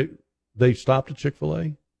know that they stopped at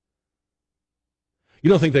Chick-fil-A? You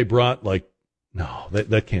don't think they brought no,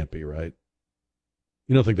 that can't be right.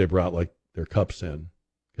 You don't think they brought their cups in?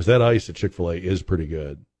 Because that ice at Chick-fil-A is pretty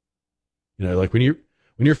good. You know, like when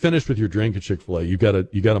you're finished with your drink at Chick-fil-A, you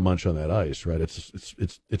gotta munch on that ice, right?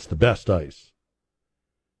 It's the best ice.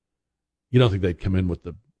 You don't think they'd come in with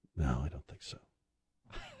no, I don't think so.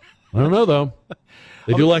 I don't know though.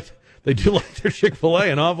 They do like their Chick-fil-A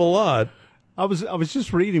an awful lot. I was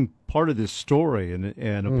just reading part of this story, and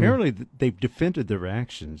apparently they've defended their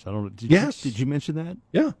actions. I don't know. Did you mention that?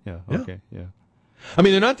 Yeah. Yeah. Okay. Yeah. I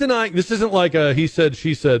mean, they're not denying. This isn't like a he said,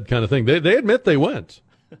 she said kind of thing. They admit they went,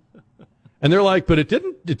 and they're like, but it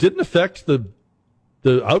didn't affect the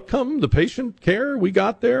outcome, the patient care we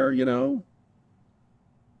got there. You know.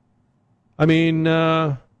 I mean,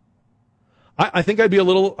 I think I'd be a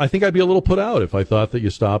little put out if I thought that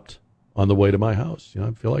you stopped on the way to my house. You know,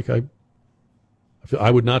 I feel like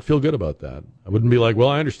I would not feel good about that. I wouldn't be like, well,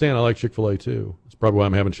 I understand. I like Chick-fil-A too. That's probably why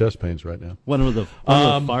I'm having chest pains right now. One of the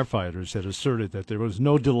firefighters had asserted that there was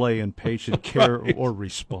no delay in patient care or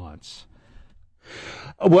response.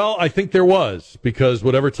 Well, I think there was, because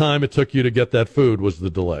whatever time it took you to get that food was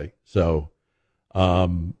the delay. So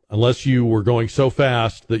unless you were going so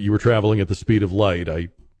fast that you were traveling at the speed of light, I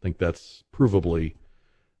think that's provably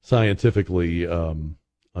scientifically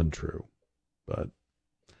untrue.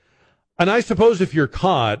 And I suppose if you're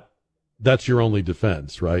caught, that's your only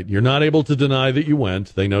defense, right? You're not able to deny that you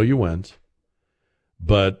went. They know you went.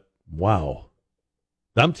 But, wow.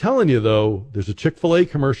 I'm telling you, though, there's a Chick-fil-A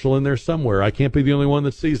commercial in there somewhere. I can't be the only one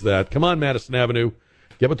that sees that. Come on, Madison Avenue.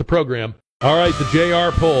 Get with the program. All right, the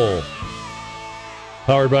JR poll.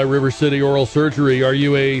 Powered by River City Oral Surgery. Are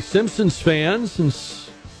you a Simpsons fan,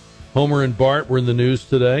 since Homer and Bart were in the news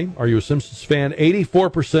today? Are you a Simpsons fan?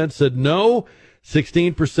 84% said no.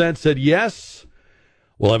 16% said yes.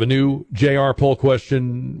 We'll have a new JR poll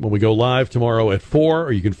question when we go live tomorrow at 4,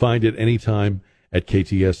 or you can find it anytime at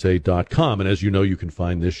ktsa.com. And as you know, you can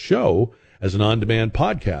find this show as an on-demand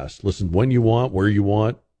podcast. Listen when you want, where you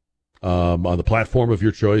want, on the platform of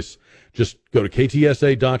your choice. Just go to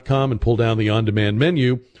ktsa.com and pull down the on-demand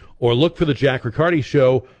menu, or look for the Jack Riccardi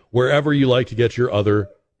Show wherever you like to get your other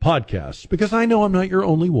podcasts. Because I know I'm not your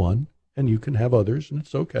only one, and you can have others, and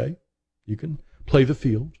it's okay. You can play the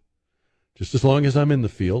field. Just as long as I'm in the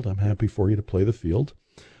field, I'm happy for you to play the field.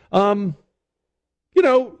 You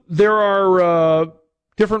know, there are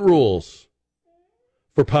different rules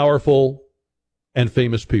for powerful and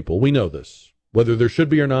famous people. We know this. Whether there should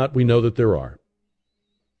be or not, we know that there are.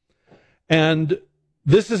 And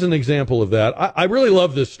this is an example of that. I really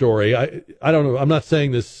love this story. I don't know. I'm not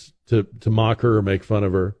saying this to mock her or make fun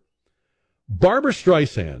of her. Barbra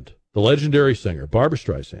Streisand, the legendary singer, Barbra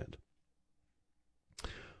Streisand,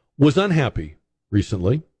 was unhappy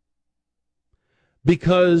recently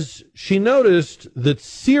because she noticed that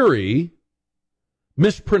Siri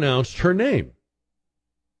mispronounced her name.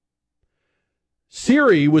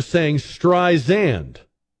 Siri was saying Streisand,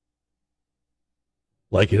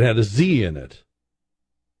 like it had a Z in it.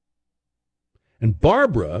 And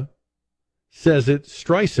Barbara says it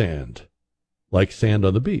Streisand, like sand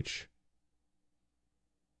on the beach.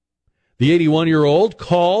 The 81-year-old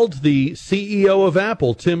called the CEO of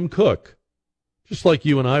Apple, Tim Cook, just like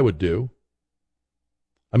you and I would do.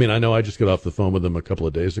 I mean, I know I just got off the phone with him a couple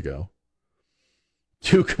of days ago,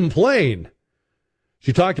 to complain.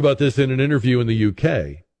 She talked about this in an interview in the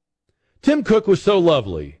UK. Tim Cook was so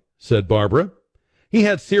lovely, said Barbara. He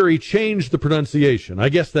had Siri change the pronunciation. I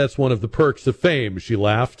guess that's one of the perks of fame, she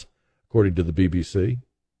laughed, according to the BBC.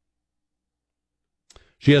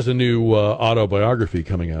 She has a new autobiography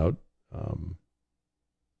coming out.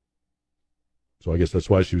 So I guess that's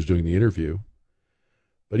why she was doing the interview.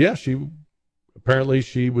 But yeah, she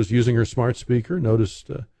was using her smart speaker. Noticed,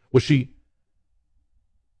 was she,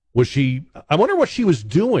 I wonder what she was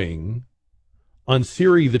doing on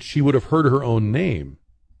Siri that she would have heard her own name.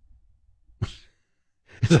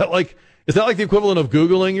 Is that like the equivalent of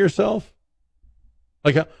Googling yourself?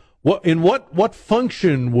 Like, what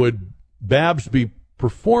function would Babs be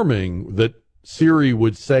performing that Siri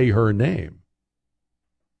would say her name?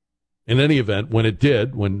 In any event,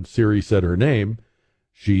 when Siri said her name,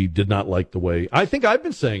 she did not like the way. I think I've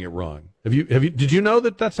been saying it wrong. Did you know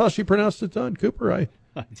that that's how she pronounced it, Don Cooper? I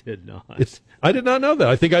did not. I did not know that.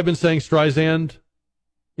 I think I've been saying Streisand.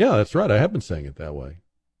 Yeah, that's right. I have been saying it that way.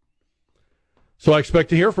 So I expect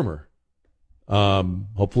to hear from her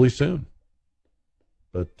Hopefully soon.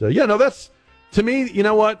 But, that's, to me, you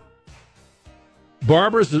know what?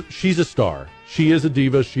 She's a star. She is a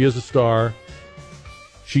diva. She is a star.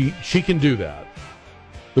 She can do that.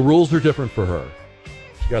 The rules are different for her.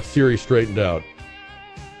 She got Siri straightened out.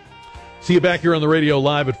 See you back here on the radio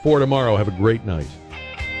live at 4 tomorrow. Have a great night.